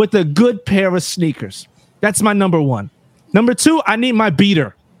with a good pair of sneakers. That's my number one. Number two, I need my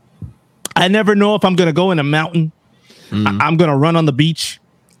beater. I never know if I'm going to go in a mountain. I'm going to run on the beach.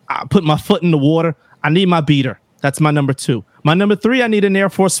 I put my foot in the water. I need my beater. That's my number two. My number three, I need an Air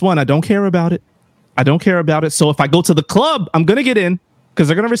Force One. I don't care about it. So if I go to the club, I'm going to get in because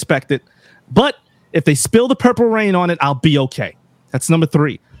they're going to respect it. But if they spill the Purple Rain on it, I'll be okay. That's number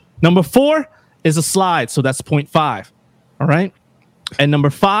three. Number four is a slide. So that's 0.5. All right. And number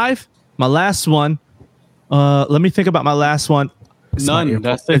five, my last one. Let me think about my last one. It's None.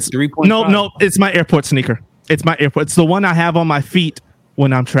 That's it. 3.5. No. It's my airport sneaker. It's the one I have on my feet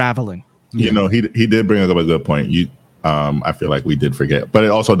when I'm traveling. You know, he did bring up a good point. I feel like we did forget, but it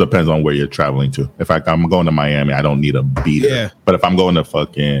also depends on where you're traveling to. If I'm going to Miami, I don't need a beater. Yeah. But if I'm going to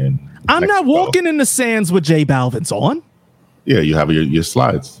fucking I'm Mexico, not walking in the sands with J Balvin's on. Yeah, you have your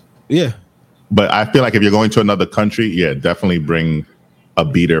slides. Yeah. But I feel like if you're going to another country, yeah, definitely bring a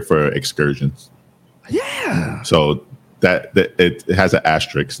beater for excursions. Yeah. So that it has an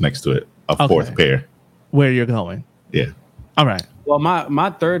asterisk next to it, a fourth pair. Where you're going. Yeah. All right. Well, my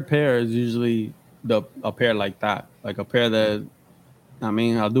third pair is usually a pair like that, like a pair that, I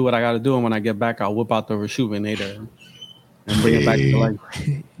mean, I'll do what I got to do, and when I get back, I'll whip out the Rejuvenator and bring it back to life.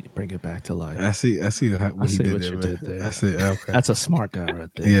 Bring it back to life. I see what see he what did you there. did there. I see. Okay. That's a smart guy right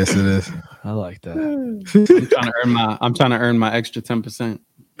there. Yes, it is. I like that. I'm trying to earn my extra 10%.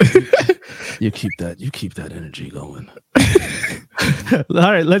 You keep that energy going. All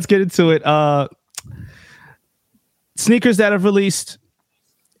right, let's get into it. Sneakers that have released.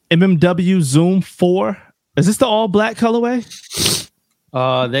 MMW Zoom 4. Is this the all black colorway?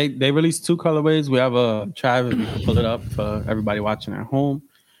 They released two colorways. We have a Trav, if you can pull it up for everybody watching at home.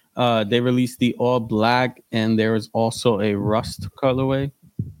 They released the all black, and there is also a rust colorway,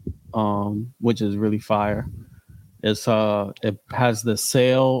 which is really fire. It has the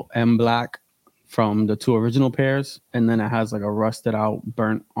sail and black from the two original pairs, and then it has like a rusted out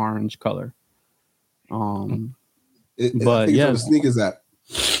burnt orange color. But yeah, on the sneakers app,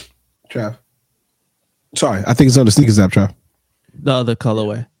 Trav. Sorry, I think it's on the sneakers app, Trav. The other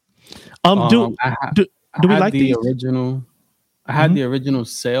colorway. Do we like the these? original? I had the original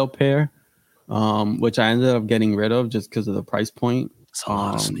sale pair, which I ended up getting rid of just because of the price point. It's a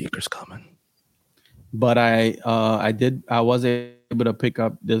lot of sneakers coming. But I was able to pick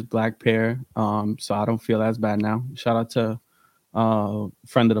up this black pair, so I don't feel as bad now. Shout out to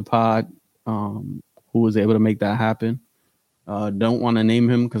friend of the pod who was able to make that happen. Don't want to name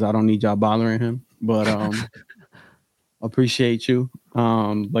him because I don't need y'all bothering him, but appreciate you.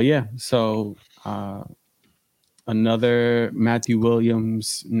 But yeah, so another Matthew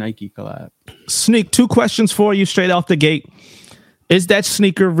Williams Nike collab. Sneak, two questions for you straight off the gate. Is that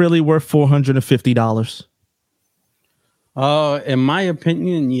sneaker really worth $450? In my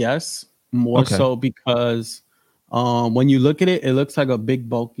opinion, yes. More so because when you look at it, it looks like a big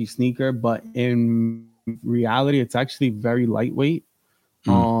bulky sneaker, but in reality, it's actually very lightweight.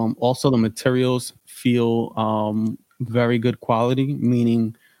 Also, the materials feel very good quality,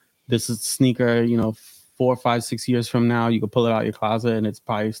 meaning this is a sneaker, 4, 5, 6 years from now, you can pull it out your closet and it's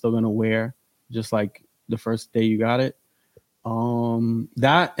probably still going to wear just like the first day you got it.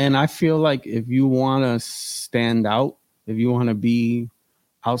 That, and I feel like if you want to stand out, if you want to be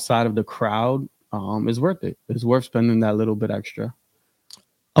outside of the crowd, it's worth it. It's worth spending that little bit extra.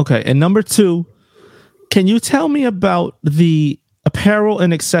 Okay. And number two, can you tell me about the apparel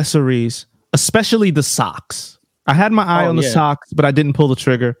and accessories, especially the socks? I had my eye on the socks, but I didn't pull the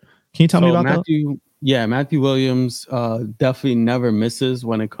trigger. Can you tell me about that? Yeah, Matthew Williams definitely never misses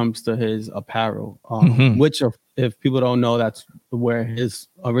when it comes to his apparel, which if people don't know, that's where his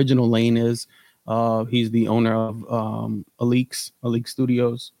original lane is. He's the owner of Aleek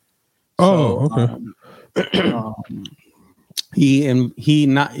Studios.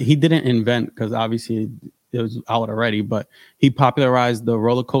 He didn't invent, because obviously it was out already, but he popularized the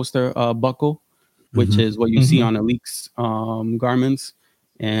roller coaster buckle, which is what you see on Aleek's garments.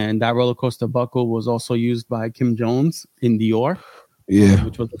 And that roller coaster buckle was also used by Kim Jones in Dior,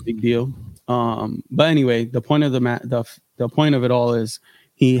 which was a big deal. But anyway, the point of the point of it all is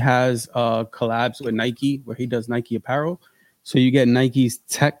he has collabs with Nike where he does Nike apparel. So you get Nike's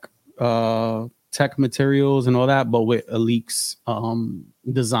tech materials and all that, but with Aleek's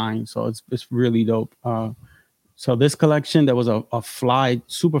design. So it's really dope. So this collection, there was a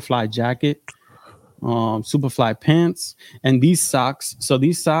super fly jacket, super fly pants, and these socks. So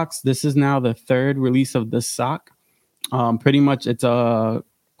these socks, this is now the third release of this sock. Pretty much it's a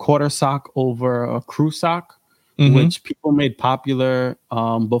quarter sock over a crew sock, which people made popular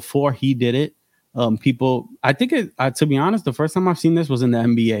before he did it. People, I think to be honest, the first time I've seen this was in the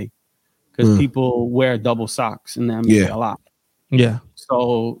NBA because people wear double socks in the NBA a lot. Yeah.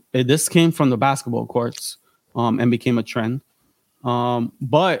 So this came from the basketball courts and became a trend.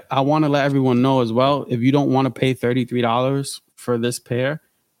 But I want to let everyone know as well, if you don't want to pay $33 for this pair,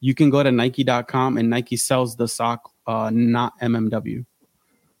 you can go to Nike.com and Nike sells the sock, not MMW.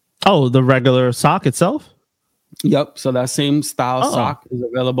 Oh, the regular sock itself? Yep. So that same style sock is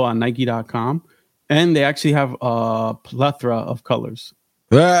available on Nike.com. And they actually have a plethora of colors.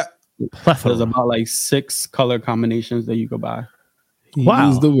 There's about like 6 color combinations that you could buy. He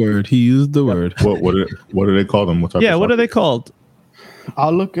used the word. What do they call them? What are they called?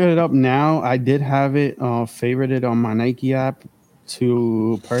 I'll look it up now. I did have it favorited on my Nike app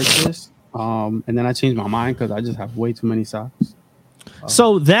to purchase. And then I changed my mind because I just have way too many socks.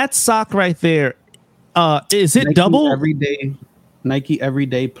 So that sock right there, is it Nike double? Nike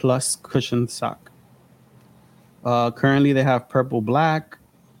Everyday Plus cushion sock. Currently, they have purple, black.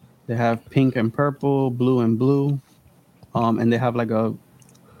 They have pink and purple, blue and blue. And they have like a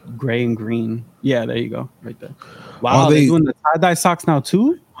gray and green. Yeah, there you go. Right there. Wow, they're doing the tie-dye socks now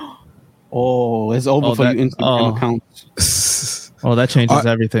too? Oh, it's over for you Instagram accounts. Oh, that changes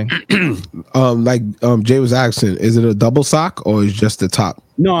everything. Jay was asking, is it a double sock or is just the top?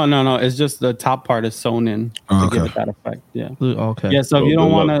 No. It's just the top part is sewn in to give it that effect. Yeah. Okay. Yeah, so if you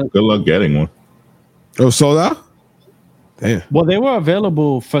don't want to... Good luck getting one. Oh, sold out? Damn. Well, they were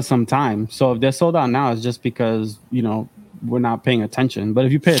available for some time. So if they're sold out now, it's just because, we're not paying attention. But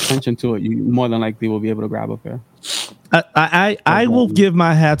if you pay attention to it, you more than likely will be able to grab a pair. I will give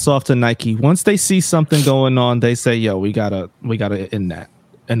my hats off to Nike. Once they see something going on, they say, "Yo, we gotta end that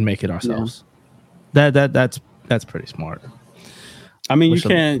and make it ourselves." Yeah. That's pretty smart. I mean, you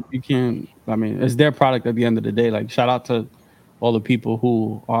can't. I mean, it's their product at the end of the day. Like, shout out to all the people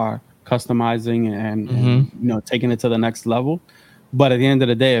who are customizing and taking it to the next level. But at the end of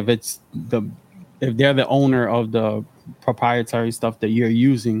the day, if they're the owner of the proprietary stuff that you're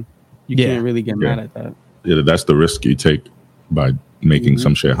using, you can't really get mad at that. Yeah, that's the risk you take by making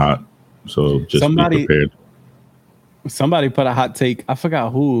some shit hot. So just be prepared. Somebody put a hot take, I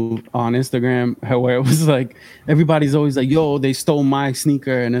forgot who, on Instagram, where it was like, everybody's always like, yo, they stole my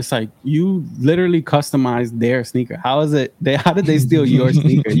sneaker. And it's like, you literally customized their sneaker. How did they steal your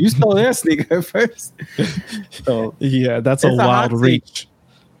sneaker? You stole their sneaker first. So yeah, that's a wild reach.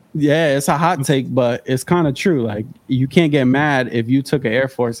 Yeah, it's a hot take, but it's kind of true. Like, you can't get mad if you took an Air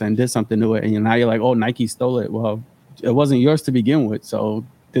Force and did something to it, and now you're like, oh, Nike stole it. Well, it wasn't yours to begin with, so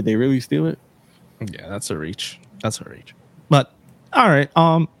did they really steal it? Yeah, that's a reach. But all right,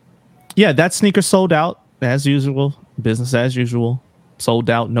 yeah, that sneaker sold out as usual. Business as usual. Sold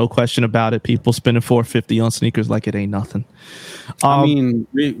out, no question about it. People spending $450 on sneakers like it ain't nothing. I mean,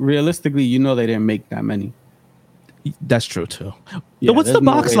 realistically, they didn't make that many. That's true too. Yeah, what's the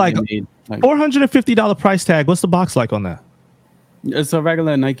box like? $450 price tag. What's the box like on that? It's a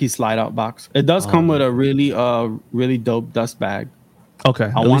regular Nike slide out box. It does come with a really dope dust bag.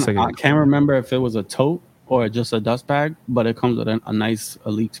 Okay. I can't remember if it was a tote or just a dust bag, but it comes with a nice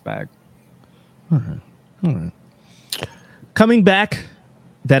Elite bag. All right. Coming back,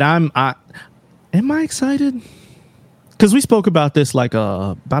 am I excited? Because we spoke about this like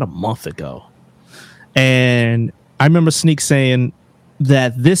about a month ago, and I remember Sneak saying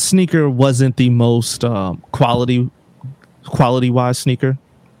that this sneaker wasn't the most quality wise sneaker.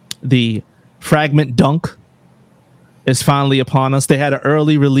 The Fragment Dunk is finally upon us. They had an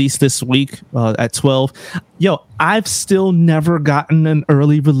early release this week at 12. Yo, I've still never gotten an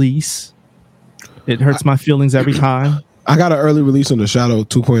early release. It hurts my feelings every time. I got an early release on the Shadow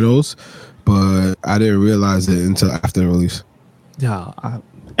 2.0s, but I didn't realize it until after the release. Yeah,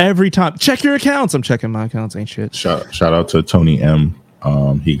 every time. Check your accounts. I'm checking my accounts. Ain't shit. Shout out to Tony M.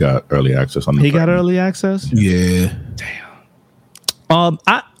 He got early access on the He got early access? Yeah. Damn.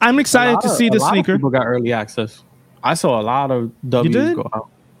 I'm excited to see the sneaker. People got early access. I saw a lot of W's go out.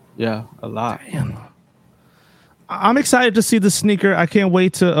 Yeah, a lot. Damn. I'm excited to see the sneaker. I can't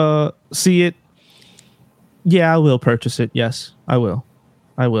wait to see it. Yeah, I will purchase it. Yes, I will.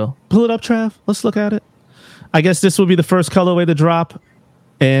 Pull it up, Trav. Let's look at it. I guess this will be the first colorway to drop.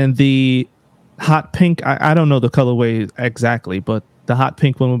 And the hot pink, I don't know the colorway exactly, but the hot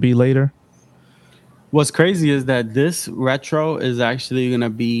pink one will be later. What's crazy is that this retro is actually going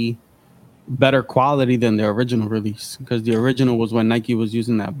to be better quality than the original release, because the original was when Nike was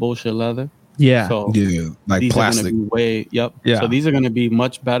using that bullshit leather. Yeah. So like these plastic. Yeah. So these are going to be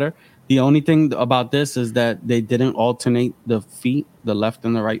much better. The only thing about this is that they didn't alternate the feet, the left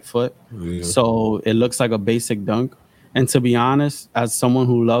and the right foot. Yeah. So it looks like a basic dunk. And to be honest, as someone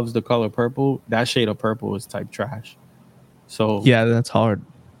who loves the color purple, that shade of purple is type trash. So Yeah, that's hard.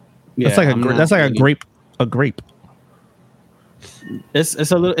 yeah, That's like I'm not that's like a really- grape. A grape. It's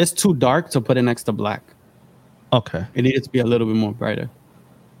a little. It's too dark to put it next to black. Okay. It needed to be a little bit more brighter.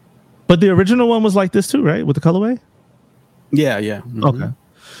 But the original one was like this too, right? With the colorway? Yeah, yeah. Mhm. Okay.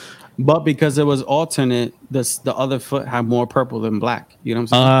 But because it was alternate, the other foot had more purple than black. You know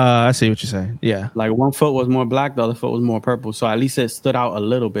what I'm saying? I see what you're saying. Yeah. Like one foot was more black, the other foot was more purple. So at least it stood out a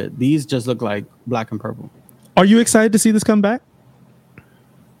little bit. These just look like black and purple. Are you excited to see this come back?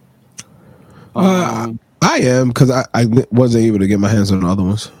 Um, I am, because I wasn't able to get my hands on the other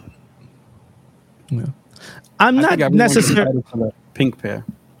ones. Yeah. I'm I not think everyone's necessarily. excited for the pink pair.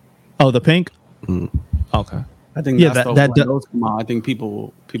 Oh, the pink. Okay. I think Yeah, that's that- when those come out, I think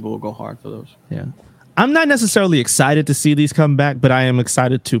people will go hard for those. Yeah. I'm not necessarily excited to see these come back, but I am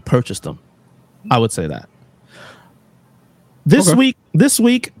excited to purchase them. I would say that. This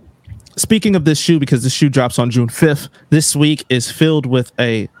week, speaking of this shoe, because this shoe drops on June 5th, this week is filled with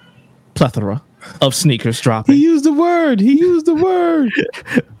a plethora of sneakers He dropping. used the word.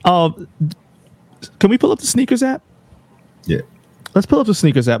 Can we pull up the sneakers app? Yeah. Let's pull up the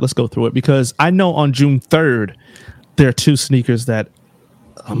sneakers app. Let's go through it, because I know on June 3rd, there are two sneakers that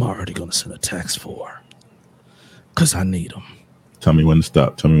I'm already going to send a text for because I need them. Tell me when to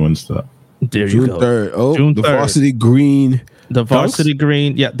stop. There June you go. 3rd. Oh, June the 3rd. varsity green. The varsity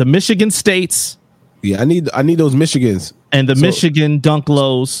green. Yeah. The Michigan States Yeah, I need those Michigans. and the So- Michigan Dunk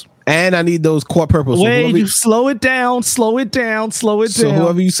Lows. And I need those court purples. So Wait, whoever, you slow it down. Slow it down. Slow it so down.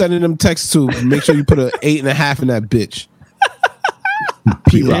 whoever you sending them texts to, make sure you put an 8.5 in that bitch.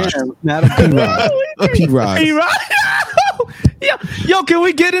 P-Rod. Damn, P-Rod. P-Rod. Hey, right? Yo, can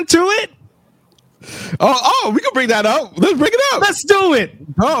we get into it? Oh, we can bring that up. Let's bring it up. Let's do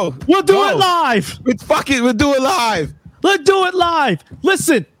it. Go. We'll do Go. it live. Fuck it. We'll do it live. Let's do it live.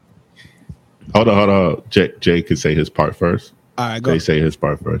 Listen. Hold on. Jay could say his part first. All right, go. Jay say his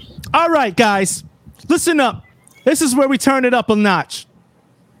part first. All right, guys, listen up. This is where we turn it up a notch.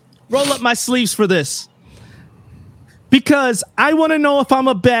 Roll up my sleeves for this. Because I want to know if I'm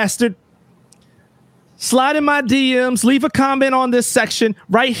a bastard. Slide in my DMs. Leave a comment on this section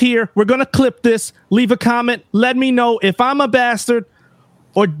right here. We're going to clip this. Leave a comment. Let me know if I'm a bastard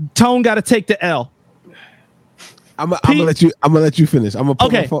or Tone got to take the L. I'm gonna let you finish. I'm gonna put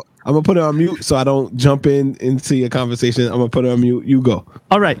Okay. I'm gonna put it on mute so I don't jump into your conversation. I'm gonna put it on mute. You go.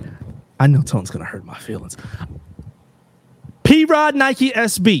 All right. I know Tone's going to hurt my feelings. P-Rod Nike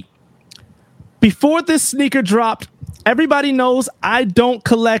SB. Before this sneaker dropped, everybody knows I don't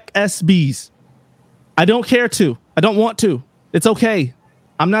collect SBs. I don't care to. I don't want to. It's okay.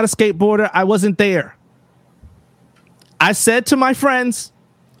 I'm not a skateboarder. I wasn't there. I said to my friends,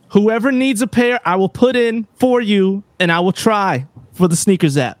 whoever needs a pair, I will put in for you and I will try for the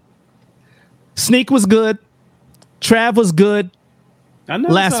sneakers app. Sneak was good. Trav was good. I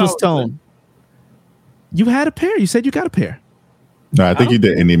never Last said I was Tone. You had a pair. You said you got a pair. No, I think you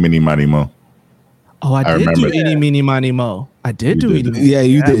did any mini money mo. Oh, I I did do remember. any, meeny, miny, mo. I did You do did. any. Yeah,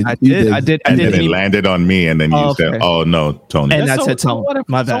 you did. I You did. I did. I And did. then it any- landed on me, and then you Oh, said, okay. "Oh no, Tony." And that's it, Tone. what if,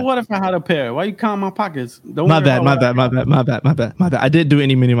 My bad. So what if I had a pair? Why you count my pockets? Don't My worry bad. about My what I bad. My got. bad. My bad. My bad. I did do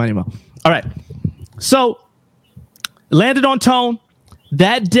any, mini, money, mo. All right. So landed on Tone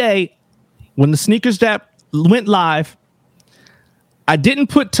that day when the sneakers that went live. I didn't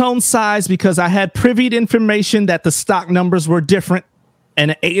put Tone size because I had privied information that the stock numbers were different,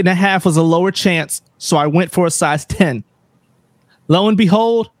 and an 8.5 was a lower chance. So I went for a size 10. Lo and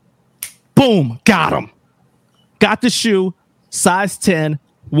behold, boom, got him. Got the shoe, size 10,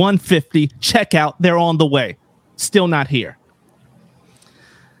 150. Checkout, they're on the way. Still not here.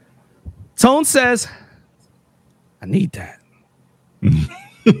 Tone says, I need that.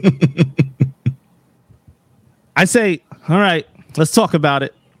 I say, all right, let's talk about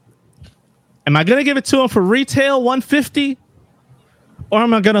it. Am I going to give it to him for retail, 150? Or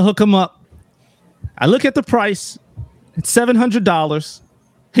am I going to hook him up? I look at the price. It's $700.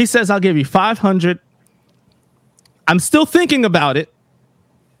 He says, I'll give you $500. I'm still thinking about it.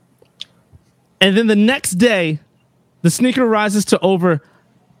 And then the next day, the sneaker rises to over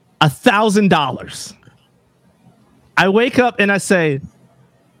 $1,000. I wake up and I say,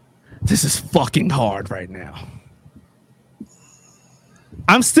 this is fucking hard right now.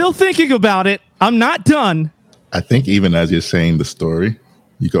 I'm still thinking about it. I'm not done. I think even as you're saying the story,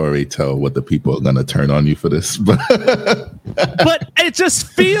 you can already tell what the people are gonna turn on you for this. But But it just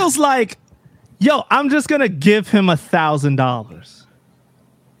feels like, yo, I'm just going to give him $1,000.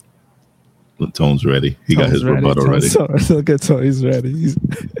 Tone's ready. He got his rebuttal ready. Look at Tone. He's ready.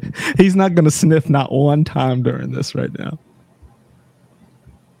 He's not going to sniff not one time during this right now.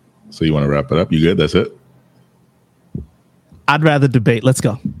 So you want to wrap it up? You good? That's it? I'd rather debate. Let's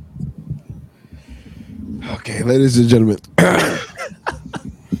go. Okay, ladies and gentlemen.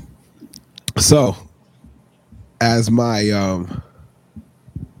 So, as my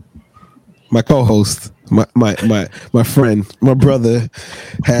my co-host, my friend, my brother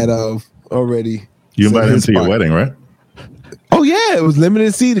had already. You invited him to your wedding, right? Oh yeah, it was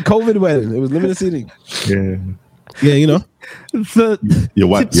limited seating. COVID wedding. It was limited seating. Yeah. Yeah, you know. Your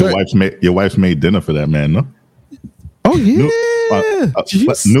wife's made dinner for that man, no? Oh yeah.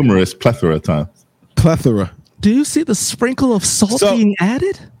 Numerous plethora of times. Plethora. Do you see the sprinkle of salt being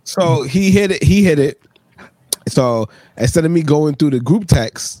added? So he hit it. So instead of me going through the group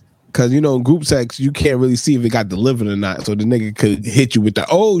text, because you know in group text you can't really see if it got delivered or not. So the nigga could hit you with the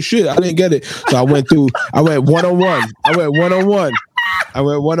oh shit, I didn't get it. So I went one-on-one. I went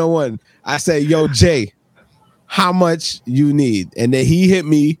one-on-one. I said, yo, Jay, how much you need? And then he hit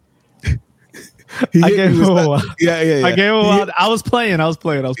me. I gave him a while. Yeah. I gave him a while. I was playing.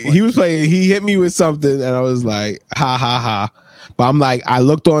 He was playing. He hit me with something, and I was like, ha ha ha. But I'm like, I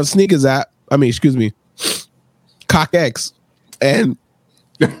looked on Sneakers app. CockX, and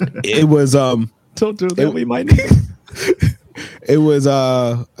it was Don't do that. We might need. It was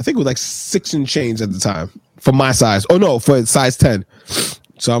I think it was like 6 and change at the time for my size. Oh no, for size 10.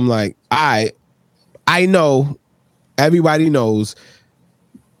 So I'm like, I know, everybody knows.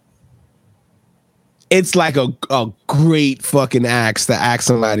 It's like a great fucking ask to ask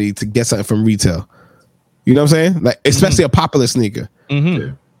somebody to get something from retail. You know what I'm saying? Like, especially a popular sneaker.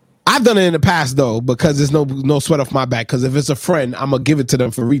 Mm-hmm. I've done it in the past though, because there's no sweat off my back. Because if it's a friend, I'm gonna give it to them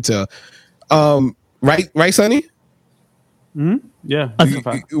for retail. Right, Sonny? Mm-hmm. Yeah.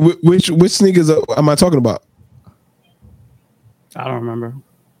 Which sneakers am I talking about? I don't remember.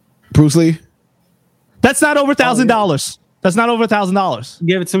 Bruce Lee? That's not over $1,000. That's not over $1,000.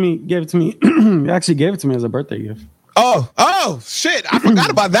 Give it to me. You actually gave it to me as a birthday gift. Oh, shit. I forgot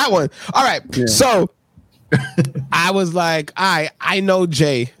about that one. All right. Yeah. So I was like, I know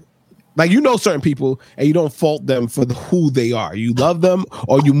Jay. Like, you know certain people and you don't fault them for who they are. You love them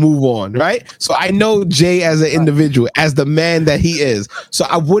or you move on, right? So I know Jay as an individual, as the man that he is. So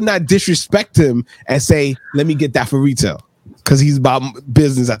I would not disrespect him and say, let me get that for retail. Because he's about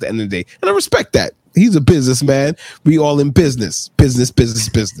business at the end of the day. And I respect that. He's a businessman. We all in business. Business.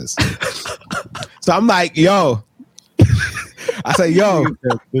 So I'm like, yo. I said, yo.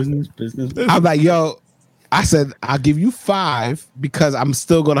 Business. I'm like, yo. I said, I'll give you 5 because I'm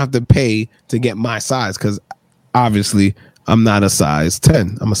still going to have to pay to get my size. Because obviously, I'm not a size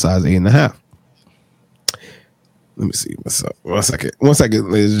 10. I'm a size 8.5. Let me see. What's up? 1 second,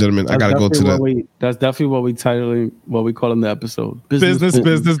 ladies and gentlemen. I gotta go to that. That's definitely what we call in the episode. Business.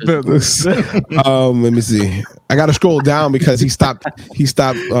 Let me see. I gotta scroll down because he stopped.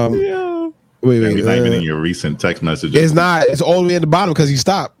 Yeah. Wait. He's not even in your recent text messages. It's not. It's all the way at the bottom because he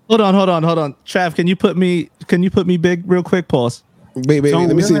stopped. Hold on. Trav, can you put me big real quick? Pause. Wait.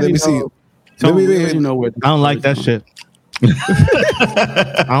 Let me see. I don't like that shit.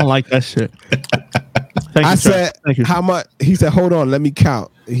 I don't like that shit. I said, how much? He said, hold on, let me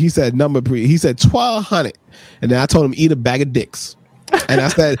count. He said, he said 1,200. And then I told him, eat a bag of dicks. And I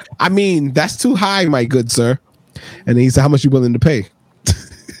said, I mean, that's too high, my good sir. And then he said, how much you willing to pay?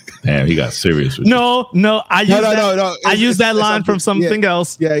 Damn, he got serious with No. I used that line from something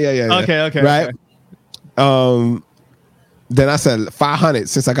else. Yeah. Okay. Right. Okay. Then I said 500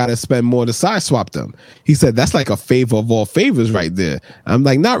 since I got to spend more to size swap them. He said, that's like a favor of all favors right there. I'm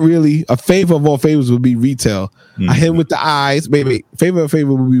like, not really. A favor of all favors would be retail. Mm-hmm. I hit him with the eyes. Wait. Favor of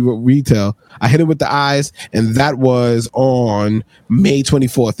favor would be retail. I hit him with the eyes, and that was on May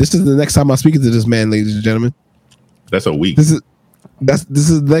 24th. This is the next time I'm speaking to this man, ladies and gentlemen. That's a week. This is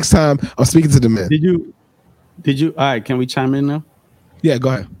the next time I'm speaking to the man. Did you? All right, can we chime in now? Yeah,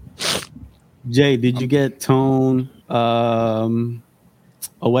 go ahead. Jay, did you get Tone a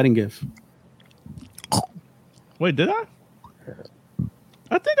wedding gift? Wait, did I?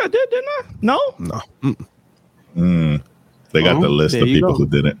 I think I did, didn't I? No. They got the list of people who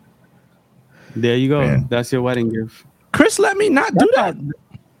did it. There you go. Man. That's your wedding gift. Chris, let me not do that.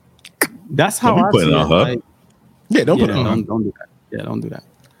 That's how I see it. Like, don't put it on. Don't do that. Yeah, don't do that.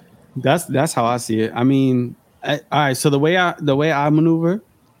 That's how I see it. I mean, all right. So the way I maneuver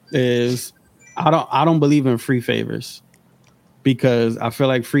is I don't believe in free favors, because I feel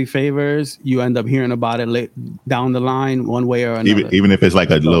like free favors, you end up hearing about it down the line one way or another. Even if it's like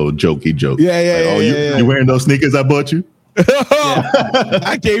a little jokey joke. Yeah. You wearing those sneakers I bought you?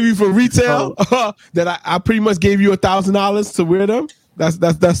 I gave you for retail. That I pretty much gave you $1,000 to wear them. That's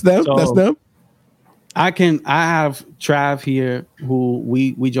them. So- That's them. I have Trav here who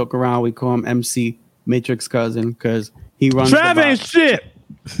we joke around. We call him MC Matrix cousin because he runs. Trav ain't shit.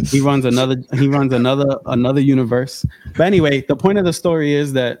 He runs another universe. But anyway, the point of the story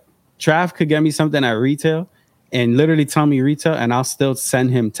is that Trav could get me something at retail and literally tell me retail, and I'll still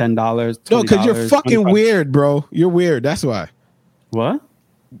send him $10. No, because you're fucking $25. weird, bro. You're weird. That's why. What?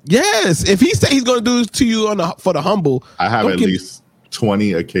 Yes. If he say he's gonna do this to you for the humble, I have don't at give- least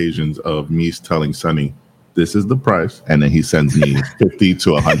 20 occasions of me telling Sonny, this is the price, and then he sends me $50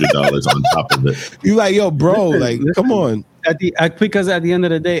 to $100 on top of it. You like, yo, bro, like, come on. Because at the end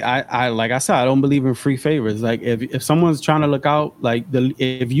of the day, I like I said, I don't believe in free favors. Like if someone's trying to look out, like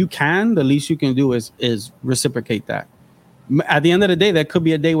if you can, the least you can do is reciprocate that. At the end of the day, there could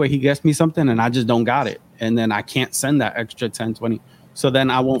be a day where he gets me something and I just don't got it, and then I can't send that extra 10, 20. So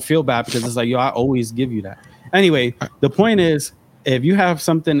then I won't feel bad because it's like, yo, I always give you that. Anyway, the point is, if you have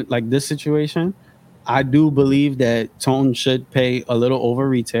something like this situation, I do believe that Tone should pay a little over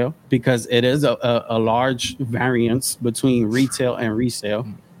retail because it is a large variance between retail and resale.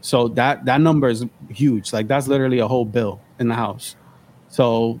 So that number is huge. Like that's literally a whole bill in the house.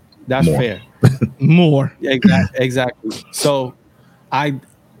 So that's More. fair. More. Exactly. So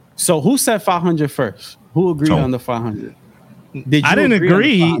who said 500 first? Who agreed Tone. on the 500? Did I you didn't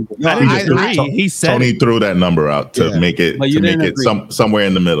agree. on the 500? I didn't agree. He said Tony it. threw that number out to Yeah. make it But you didn't agree. somewhere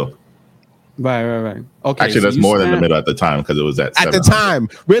in the middle. Right. Okay. Actually, so that's you more than the stand- middle at the time because it was at At the 700.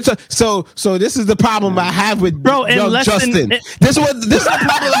 time, so this is the problem I have with Bro, in young less than- Justin. This is the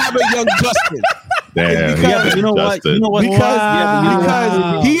problem I have with young Justin. Damn, Because- Yeah, but you know what? Justin. You know what? Because, Yeah, but you know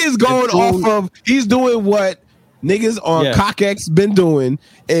because what? he is going It's off cool. of he's doing what niggas on Yeah. CockX been doing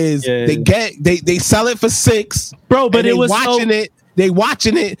is Yeah. they sell it for $6, Bro, but and it they was watching so, it. They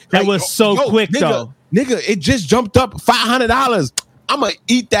watching it. It was so quick, though. Nigga, it just jumped up $500. I'm gonna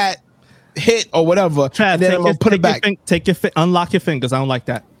eat that hit or whatever, Trav, and then I'm gonna put it back. Unlock your fingers. I don't like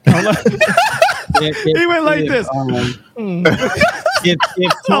that. He went like this.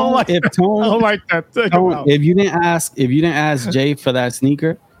 If Tone, like if I Tone, don't like that. Take 'em Tone, out. if you didn't ask Jay for that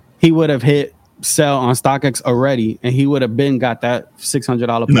sneaker, he would have hit sell on StockX already, and he would have been got that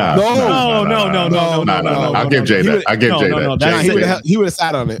 $600 price. Nah, No. I'll give Jay that. I give Jay that. That's Jay- He would have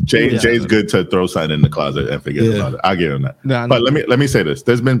sat on it. Jay's good to throw something in the closet and forget Yeah. about it. I'll give him that. Nah, But nah. let me say this.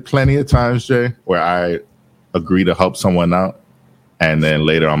 There's been plenty of times, Jay, where I agree to help someone out, and then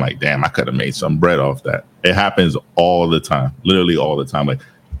later I'm like, damn, I could have made some bread off that. It happens all the time, literally all the time. Like,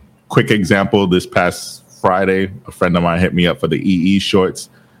 quick example, this past Friday, a friend of mine hit me up for the EE shorts.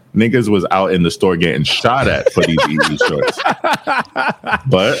 Niggas was out in the store getting shot at for these EE shorts.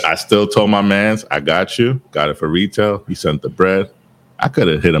 But I still told my mans, I got you. Got it for retail. He sent the bread. I could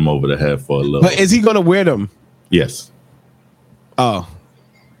have hit him over the head for a little. But is he gonna wear them? Yes. Oh,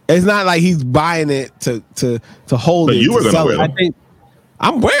 it's not like he's buying it to hold But it. you were to gonna sell wear it. them. I think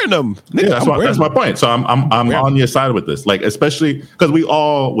I'm wearing them. Nigga, Yeah, I'm wearing that's my them. point. So I'm on your side with this. Like, especially because we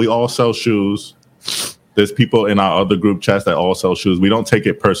all sell shoes. There's people in our other group chats that all sell shoes. We don't take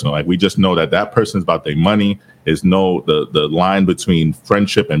it personal. Like, we just know that person's about their money. Is the line between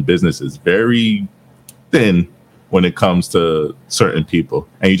friendship and business is very thin when it comes to certain people,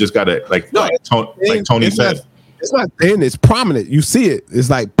 and you just gotta like Tony It's said. not- it's not thin. It's prominent. You see it. It's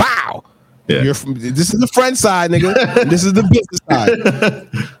like bow. Yeah. This is the friend side, nigga. This is the business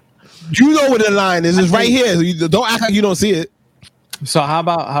side. You know where the line is. It's right here. You don't act like you don't see it. so. How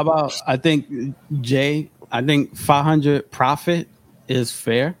about? I think Jay. I think 500 profit is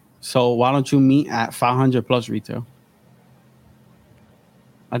fair. So why don't you meet at 500 plus retail?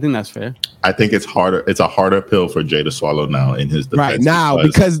 I think that's fair. I think it's harder. It's a harder pill for Jay to swallow now in his defense. Right now,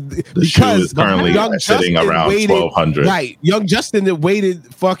 because the shoe is currently Young sitting Justin around waited- 1,200. Right, Young Justin that waited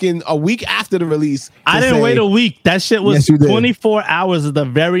fucking a week after the release. to I didn't say- wait a week. That shit was Yes, you did. 24 hours of the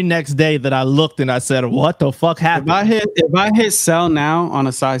very next day that I looked and I said, what the fuck happened? If I hit sell now on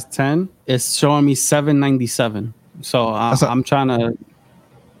a size 10, it's showing me 797. So I'm trying to,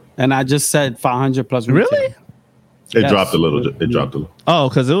 and I just said 500 plus retail. Really? It Yes. dropped a little. It dropped a little. Oh,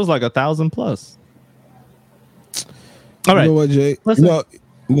 because it was like 1,000 plus. All You right. know what, Jay? Listen.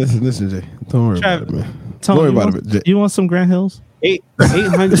 Listen, Jay. Don't worry Trav, about it, man. Tony, Don't worry you about want- it, Jay. You want some Grand Hills?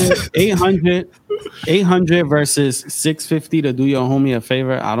 800 versus 650 to do your homie a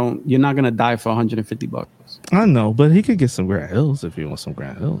favor. You're not going to die for $150. I know, but he could get some Grand Hills if you want some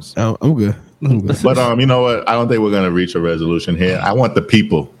Grand Hills. Oh, I'm good. But you know what? I don't think we're gonna reach a resolution here. I want the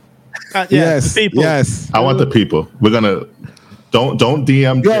people. Yes, people. yes. I want the people. We're gonna don't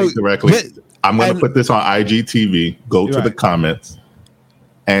DM Yo, Jay directly. I'm going to put this on IGTV. Go to the comments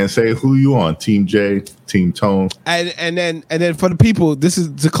and say who you on. Team J, Team Tone. And then for the people, this is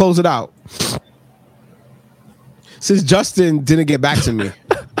to close it out. Since Justin didn't get back to me,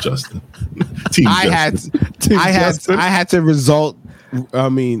 Justin. Team I Justin. had to result.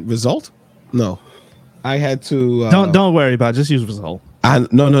 No, I had to. Don't worry about it. Just use result.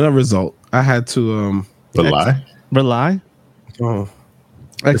 Not result. I had to Rely. Oh,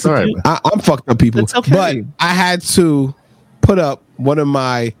 it's all right. I'm fucked up, people. It's okay. But I had to put up one of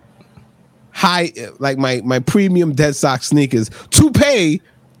my my premium Dead Sox sneakers to pay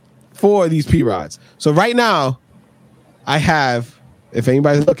for these P-Rods. So right now, I have, if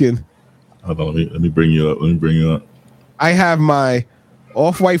anybody's looking, hold on, let me bring you up. I have my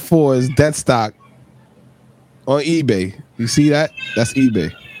Off-White 4s dead stock on eBay. You see that? That's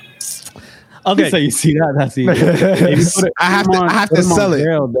eBay. Okay, so you see that? That's eBay. I have to sell it.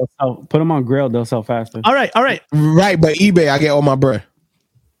 Put them on Grail; they'll sell faster. All right. Right, but eBay, I get all my bread.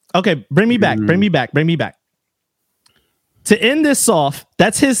 Okay, bring me back. To end this off,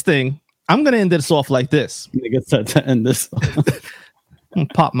 that's his thing. I'm gonna end this off like this. Nigga said to end this. I'm gonna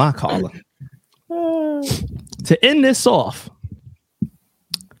pop my collar. To end this off,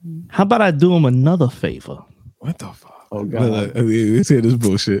 how about I do him another favor? What the fuck? Oh god, let's hear this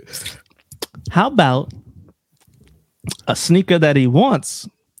bullshit. How about a sneaker that he wants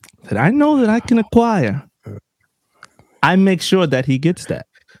that I know that I can acquire? I make sure that he gets that.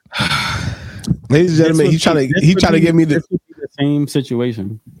 Ladies and gentlemen, he's trying to get me the same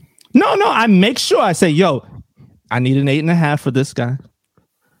situation. No, I make sure I say, yo, I need an 8.5 for this guy.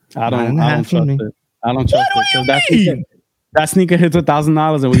 I don't trust it. I don't trust it. What do you mean? That sneaker hits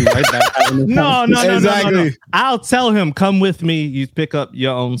 $1,000 and we right back. No. Exactly. I'll tell him, come with me. You pick up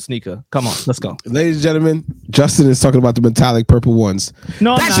your own sneaker. Come on, let's go. Ladies and gentlemen, Justin is talking about the metallic purple ones.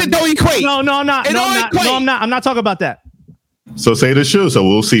 No, that shit don't equate. No, I'm not. I'm not talking about that. So say the shoe, so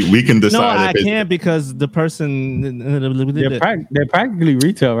we'll see. We can decide. No, I can't because the person they're practically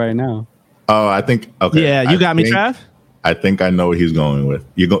retail right now. Oh, I think. Okay. Yeah, you got me, Trav. I think I know what he's going with.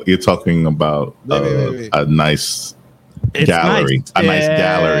 You're talking about a nice gallery. Nice. A nice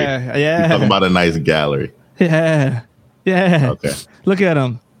gallery. Yeah. You're talking about a nice gallery. Yeah. Okay. Look at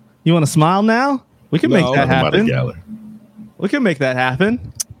him. You want to smile now? We can make that About a happen. gallery. We can make that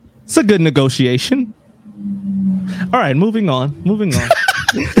happen. It's a good negotiation. All right, moving on. Listen.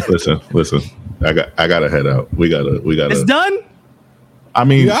 I gotta head out. We gotta. It's done. I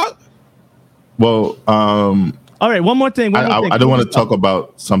mean, well, all right. One more thing. I do want to talk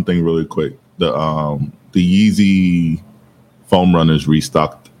about something really quick. The Yeezy foam runners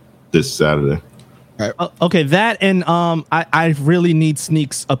restocked this Saturday. Okay, that and I really need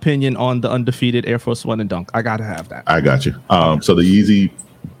Sneak's opinion on the undefeated Air Force One and Dunk. I gotta have that. I got you. So the Yeezy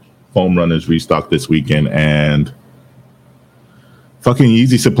foam runners restocked this weekend, and fucking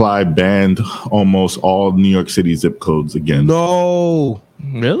Yeezy Supply banned almost all New York City zip codes again. No,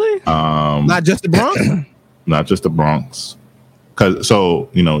 really? Not just the Bronx. Not just the Bronx. So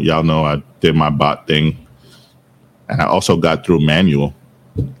y'all know I did my bot thing, and I also got through manual.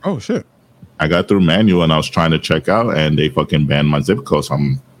 Oh shit! I got through manual, and I was trying to check out, and they fucking banned my zip code. So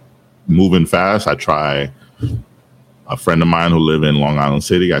I'm moving fast. I try a friend of mine who live in Long Island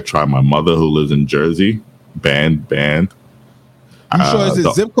City. I try my mother who lives in Jersey. Banned. You sure it's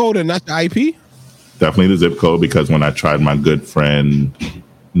the zip code and not the IP? Definitely the zip code, because when I tried my good friend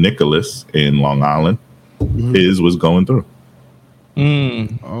Nicholas in Long Island, his was going through.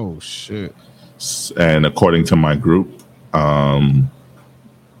 Oh shit! And according to my group, a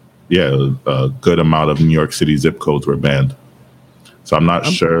good amount of New York City zip codes were banned. So I'm not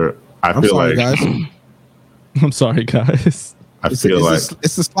sure. I'm sorry, guys. I'm sorry, guys. It's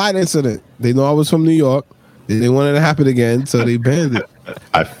the slide incident. They know I was from New York. They wanted it to happen again, so they banned it.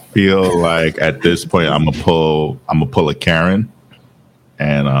 I feel like at this point I'm gonna pull a Karen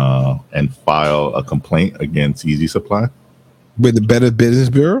and file a complaint against Yeezy Supply with the Better Business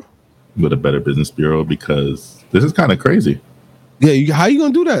Bureau. Because this is kind of crazy. Yeah, how you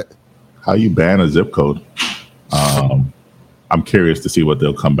gonna do that? How you ban a zip code? I'm curious to see what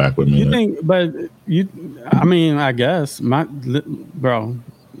they'll come back with me. I guess bro.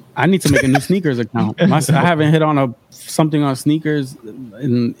 I need to make a new sneakers account. I haven't hit on something on sneakers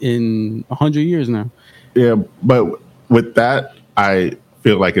in 100 years now. Yeah, but with that, I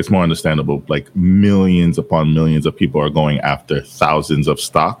feel like it's more understandable. Like millions upon millions of people are going after thousands of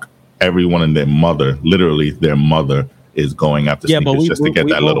stock. Everyone and literally their mother, is going after sneakers just to get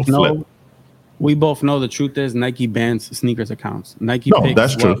that little flip. we both know the truth is Nike bans sneakers accounts. Nike No, picks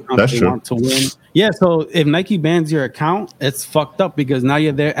that's true. what account That's they true. want to win. Yeah, so if Nike bans your account, it's fucked up because now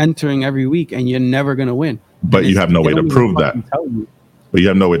you're there entering every week and you're never gonna win. But And you it's- have no they way to don't even prove that. fucking tell you. But you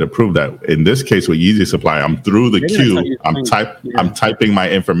have no way to prove that. In this case with Yeezy Supply, I'm through the They're gonna tell queue. you the thing. Yeah. I'm typing my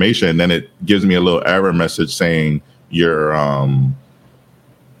information, and then it gives me a little error message saying you're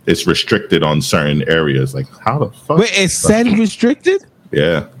it's restricted on certain areas. Like, how the fuck? Wait, it said restricted?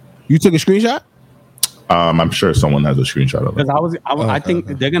 Yeah. You took a screenshot? I'm sure someone has a screenshot of it. Because I think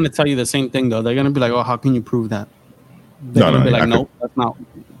they're gonna tell you the same thing though. They're gonna be like, "Oh, how can you prove that?" They're No, gonna no, be like, I "No, that's not."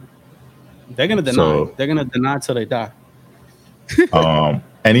 They're gonna deny. So- They're gonna deny till they die.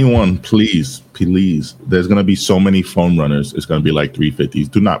 Anyone, please, there's going to be so many foam runners. It's going to be like 350s.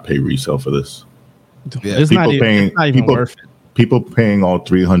 Do not pay resale for this. Yeah. It's not People even, paying it's not even people, worth it. people paying all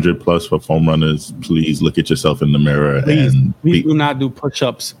 300 plus for foam runners. Please look at yourself in the mirror Please, and we do not do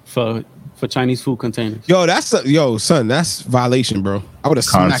push-ups for Chinese food containers. Yo, son, that's violation, bro. I would have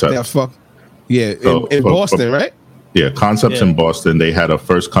smacked Concept. that fuck. Yeah, So, in Boston, right? Yeah, Concepts Yeah. in Boston, they had a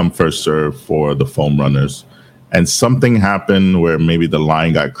first come, first serve for the foam runners. And something happened where maybe the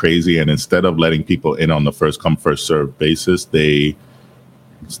line got crazy. And instead of letting people in on the first come, first serve basis, they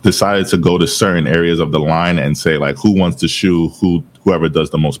decided to go to certain areas of the line and say, like, who wants the shoe? Whoever does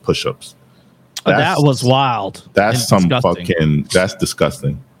the most push-ups. That was wild. That's and some disgusting. that's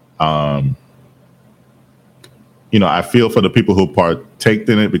disgusting. I feel for the people who partaked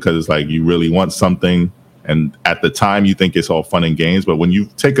in it because it's like you really want something. And at the time you think it's all fun and games. But when you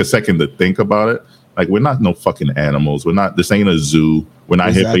take a second to think about it, like, we're not no fucking animals. This ain't a zoo. We're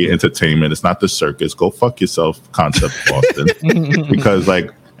not here for your entertainment. It's not the circus. Go fuck yourself, Concept Boston. Because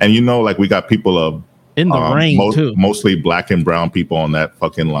we got people of In the rain, too. mostly black and brown people on that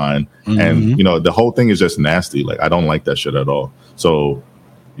fucking line. And, the whole thing is just nasty. Like, I don't like that shit at all. So,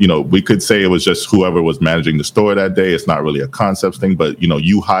 we could say it was just whoever was managing the store that day. It's not really a Concepts thing, but,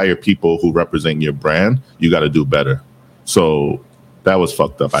 you hire people who represent your brand. You got to do better. So that was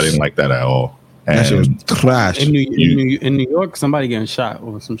fucked up. I didn't like that at all. That shit was And trash. In New York, somebody getting shot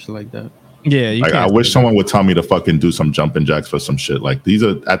or some shit like that. Yeah, you like, I can't wish do someone would tell me to fucking do some jumping jacks for some shit. Like, these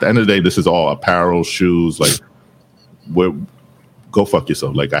are, at the end of the day, this is all apparel, shoes. Like, go fuck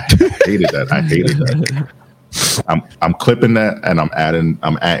yourself. Like, I hated that. I hated that. I'm clipping that and I'm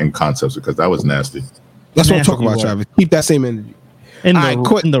adding Concepts because that was nasty. That's what I'm Nasty talking about, work. Travis. Keep that same energy. in I the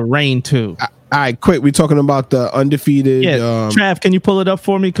quit. in the rain too. All right, quick. We're talking about the undefeated. Yeah, Trav, can you pull it up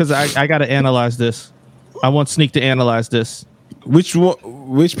for me? Because I got to analyze this. I want Sneak to analyze this. Which one?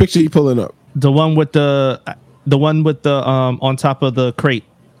 Which picture you pulling up? The one with the on top of the crate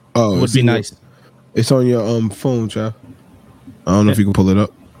Oh, would it's be in your- nice. It's on your phone, Trav. I don't know if you can pull it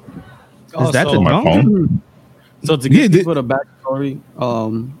up. Is that the My dunk? phone. So to give Yeah, people the backstory,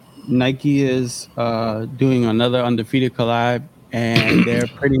 Nike is doing another undefeated collab, and they're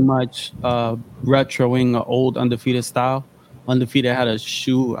pretty much retroing an old undefeated style. Undefeated had a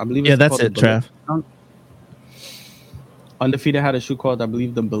shoe, I believe. Yeah, it's that's called it, the Trav. Ballistic Dunk. Undefeated had a shoe called, I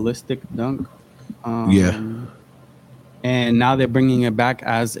believe, the Ballistic Dunk. Yeah. And now they're bringing it back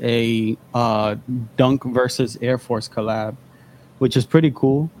as a Dunk versus Air Force collab, which is pretty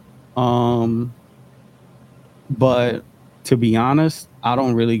cool. But to be honest, I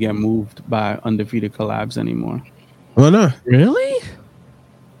don't really get moved by undefeated collabs anymore. Why not? Really?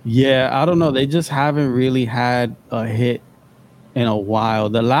 Yeah, I don't know. They just haven't really had a hit in a while.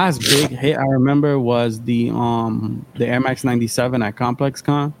 The last big hit I remember was the Air Max 97 at Complex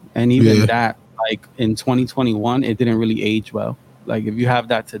Con, and even Yeah. that, like in 2021, it didn't really age well. Like if you have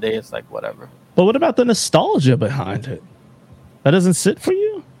that today, it's like whatever. But what about the nostalgia behind it? That doesn't sit for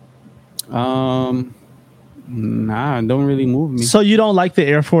you? Nah, it don't really move me. So you don't like the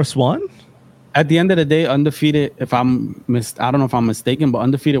Air Force One? At the end of the day, Undefeated, I don't know if I'm mistaken, but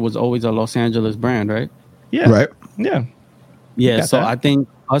Undefeated was always a Los Angeles brand, right? Yeah. Right. Yeah. Yeah, Got so that. I think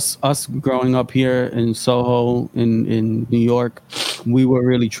us growing up here in Soho in New York, we were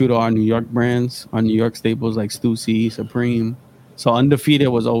really true to our New York brands, our New York staples like Stussy, Supreme. So Undefeated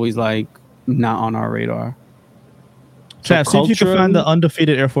was always like not on our radar. So Trav, see if you can find the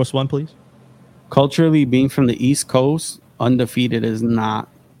undefeated Air Force One, please. Culturally, being from the East Coast, Undefeated is not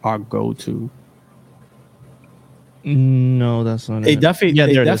our go-to. No, that's not They it. definitely, Yeah,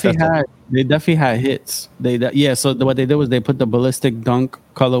 they there it is. definitely That's had, they definitely had hits. So what they did was they put the Ballistic Dunk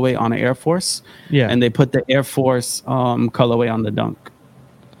colorway on the Air Force, Yeah. and they put the Air Force colorway on the Dunk.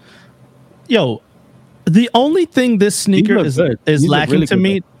 Yo, the only thing this sneaker look is good. These look lacking really to good,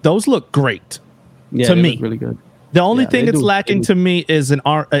 me, those look great. Yeah, To they me. look really good. The only Yeah, thing they it's do. lacking They to me is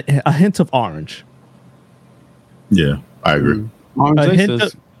a hint of orange. Yeah, I agree. Orange A hint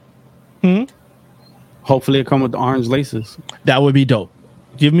laces. of- Hopefully, it come with the orange laces. That would be dope.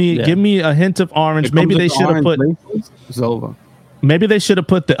 Give me a hint of orange. It Maybe comes they with the should have orange put. laces, it's over. Maybe they should have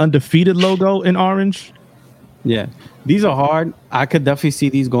put the Undefeated logo in orange. Yeah, these are hard. I could definitely see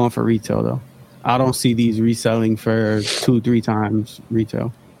these going for retail though. I don't see these reselling for 2-3 times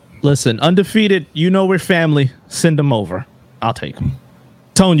retail. Listen, Undefeated. You know we're family. Send them over. I'll take them.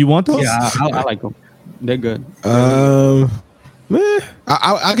 Tone, you want those? Yeah, I like them. They're good. I'll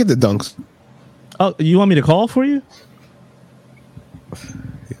get the dunks. Oh, you want me to call for you?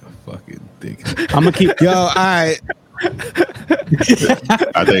 Fucking dick. I'm gonna keep. Yo, all right.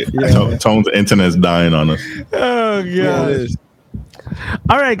 I think Tone's internet's dying on us. Oh Yeah, it is.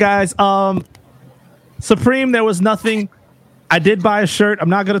 All right, guys. Supreme, there was nothing. I did buy a shirt. I'm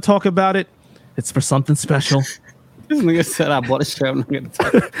not going to talk about it. It's for something special. This nigga said I bought a shirt. I'm not gonna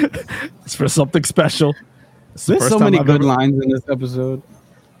tell you. It's for something special. It's the There's first so time many I've good ever- lines in this episode.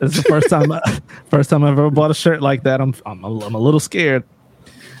 It's the first time I've ever bought a shirt like that. I'm a little scared.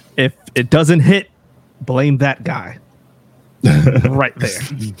 If it doesn't hit, blame that guy. Right there.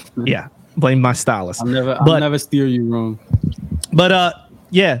 Yeah. Blame my stylist. I'll But- never steer you wrong. But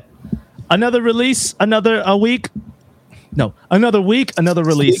yeah, another release, another week. No, another week, another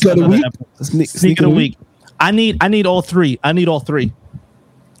release. Sneak of the another week? episode. Sneak of the week. I need all three. I need all three.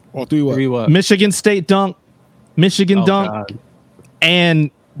 All three what? Three what? Michigan State dunk, Michigan Oh, dunk, God.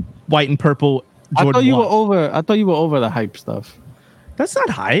 and white and purple I Jordan thought you 1. were over. I thought you were over the hype stuff. That's not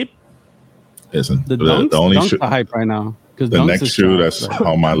hype. Listen, The the dunks, only dunks shoe, are hype right now. the Dunks next is shoe trash, that's right?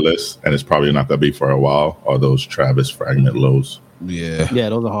 on my list, and it's probably not gonna be for a while, are those Travis Fragment lows. Yeah. Yeah,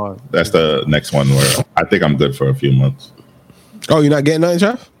 those are hard. That's the next one where I think I'm good for a few months. Oh, you're not getting nothing,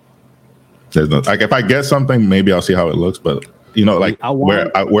 Jeff? There's no, like if I get something, maybe I'll see how it looks, but you know, like I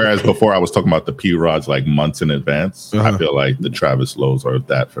want- whereas before I was talking about the P Rods like months in advance, Uh-huh. I feel like the Travis lows are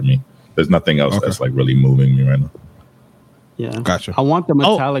that for me. There's nothing else Okay. that's like really moving me right now. Yeah, Gotcha. I want the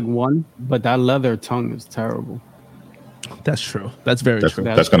metallic one, but that leather tongue is terrible. That's true. That's very That's true.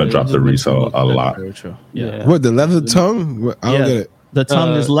 that's gonna drop the resale a That's lot. very true. Yeah. What, the leather tongue? What, I don't get it. The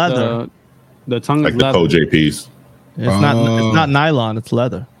tongue is leather. The tongue Like is the leather. OJPs. It's not nylon. It's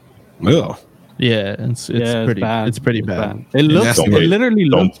leather. Ew. Yeah, it's pretty. bad. It's pretty bad. It looks. Nasty. It literally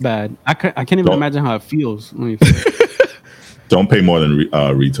Don't- looks bad. I can't even don't- imagine how it feels. Don't pay more than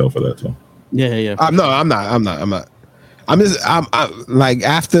retail for that though. Yeah. I'm not. I'm like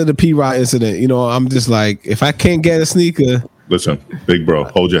after the P-Rod incident, you know, I'm just like, if I can't get a sneaker, Listen, big bro,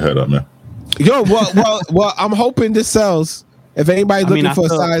 hold your head up, man. yo, well, I'm hoping this sells. If anybody's I mean, looking I for a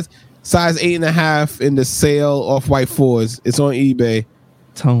feel- size 8.5 in the sale off white 4s, it's on eBay.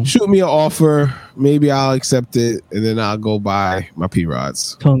 Tone, Shoot me an offer, maybe I'll accept it, and then I'll go buy my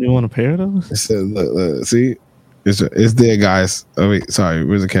P-Rods. Tone, you want a pair of those? Look, see, it's there, guys. Oh wait, sorry,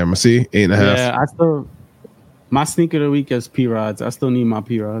 where's the camera? See, 8.5. Yeah, my sneaker of the week is P-Rods. I still need my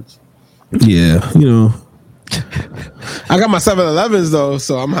P-Rods. Yeah, you know. I got my 7-Elevens though,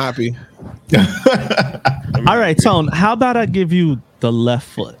 so I'm happy. All right, Tone. How about I give you the left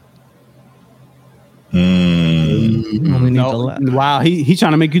foot? Mm. Only need the No, left. wow, he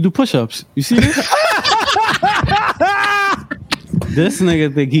trying to make you do push-ups. You see this? This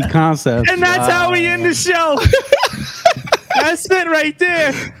nigga think he concept. And that's how we end the show. That's it right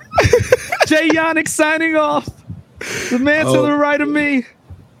there. Jay Yannick signing off. The man to the right of me.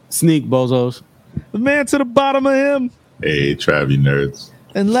 Sneak bozos. The man to the bottom of him. Hey, Travi nerds.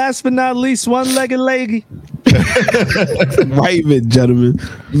 And last but not least, one-legged leggy. Right, gentlemen.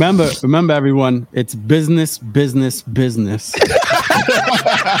 Remember, everyone. It's business. Boom.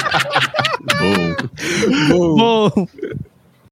 Boom.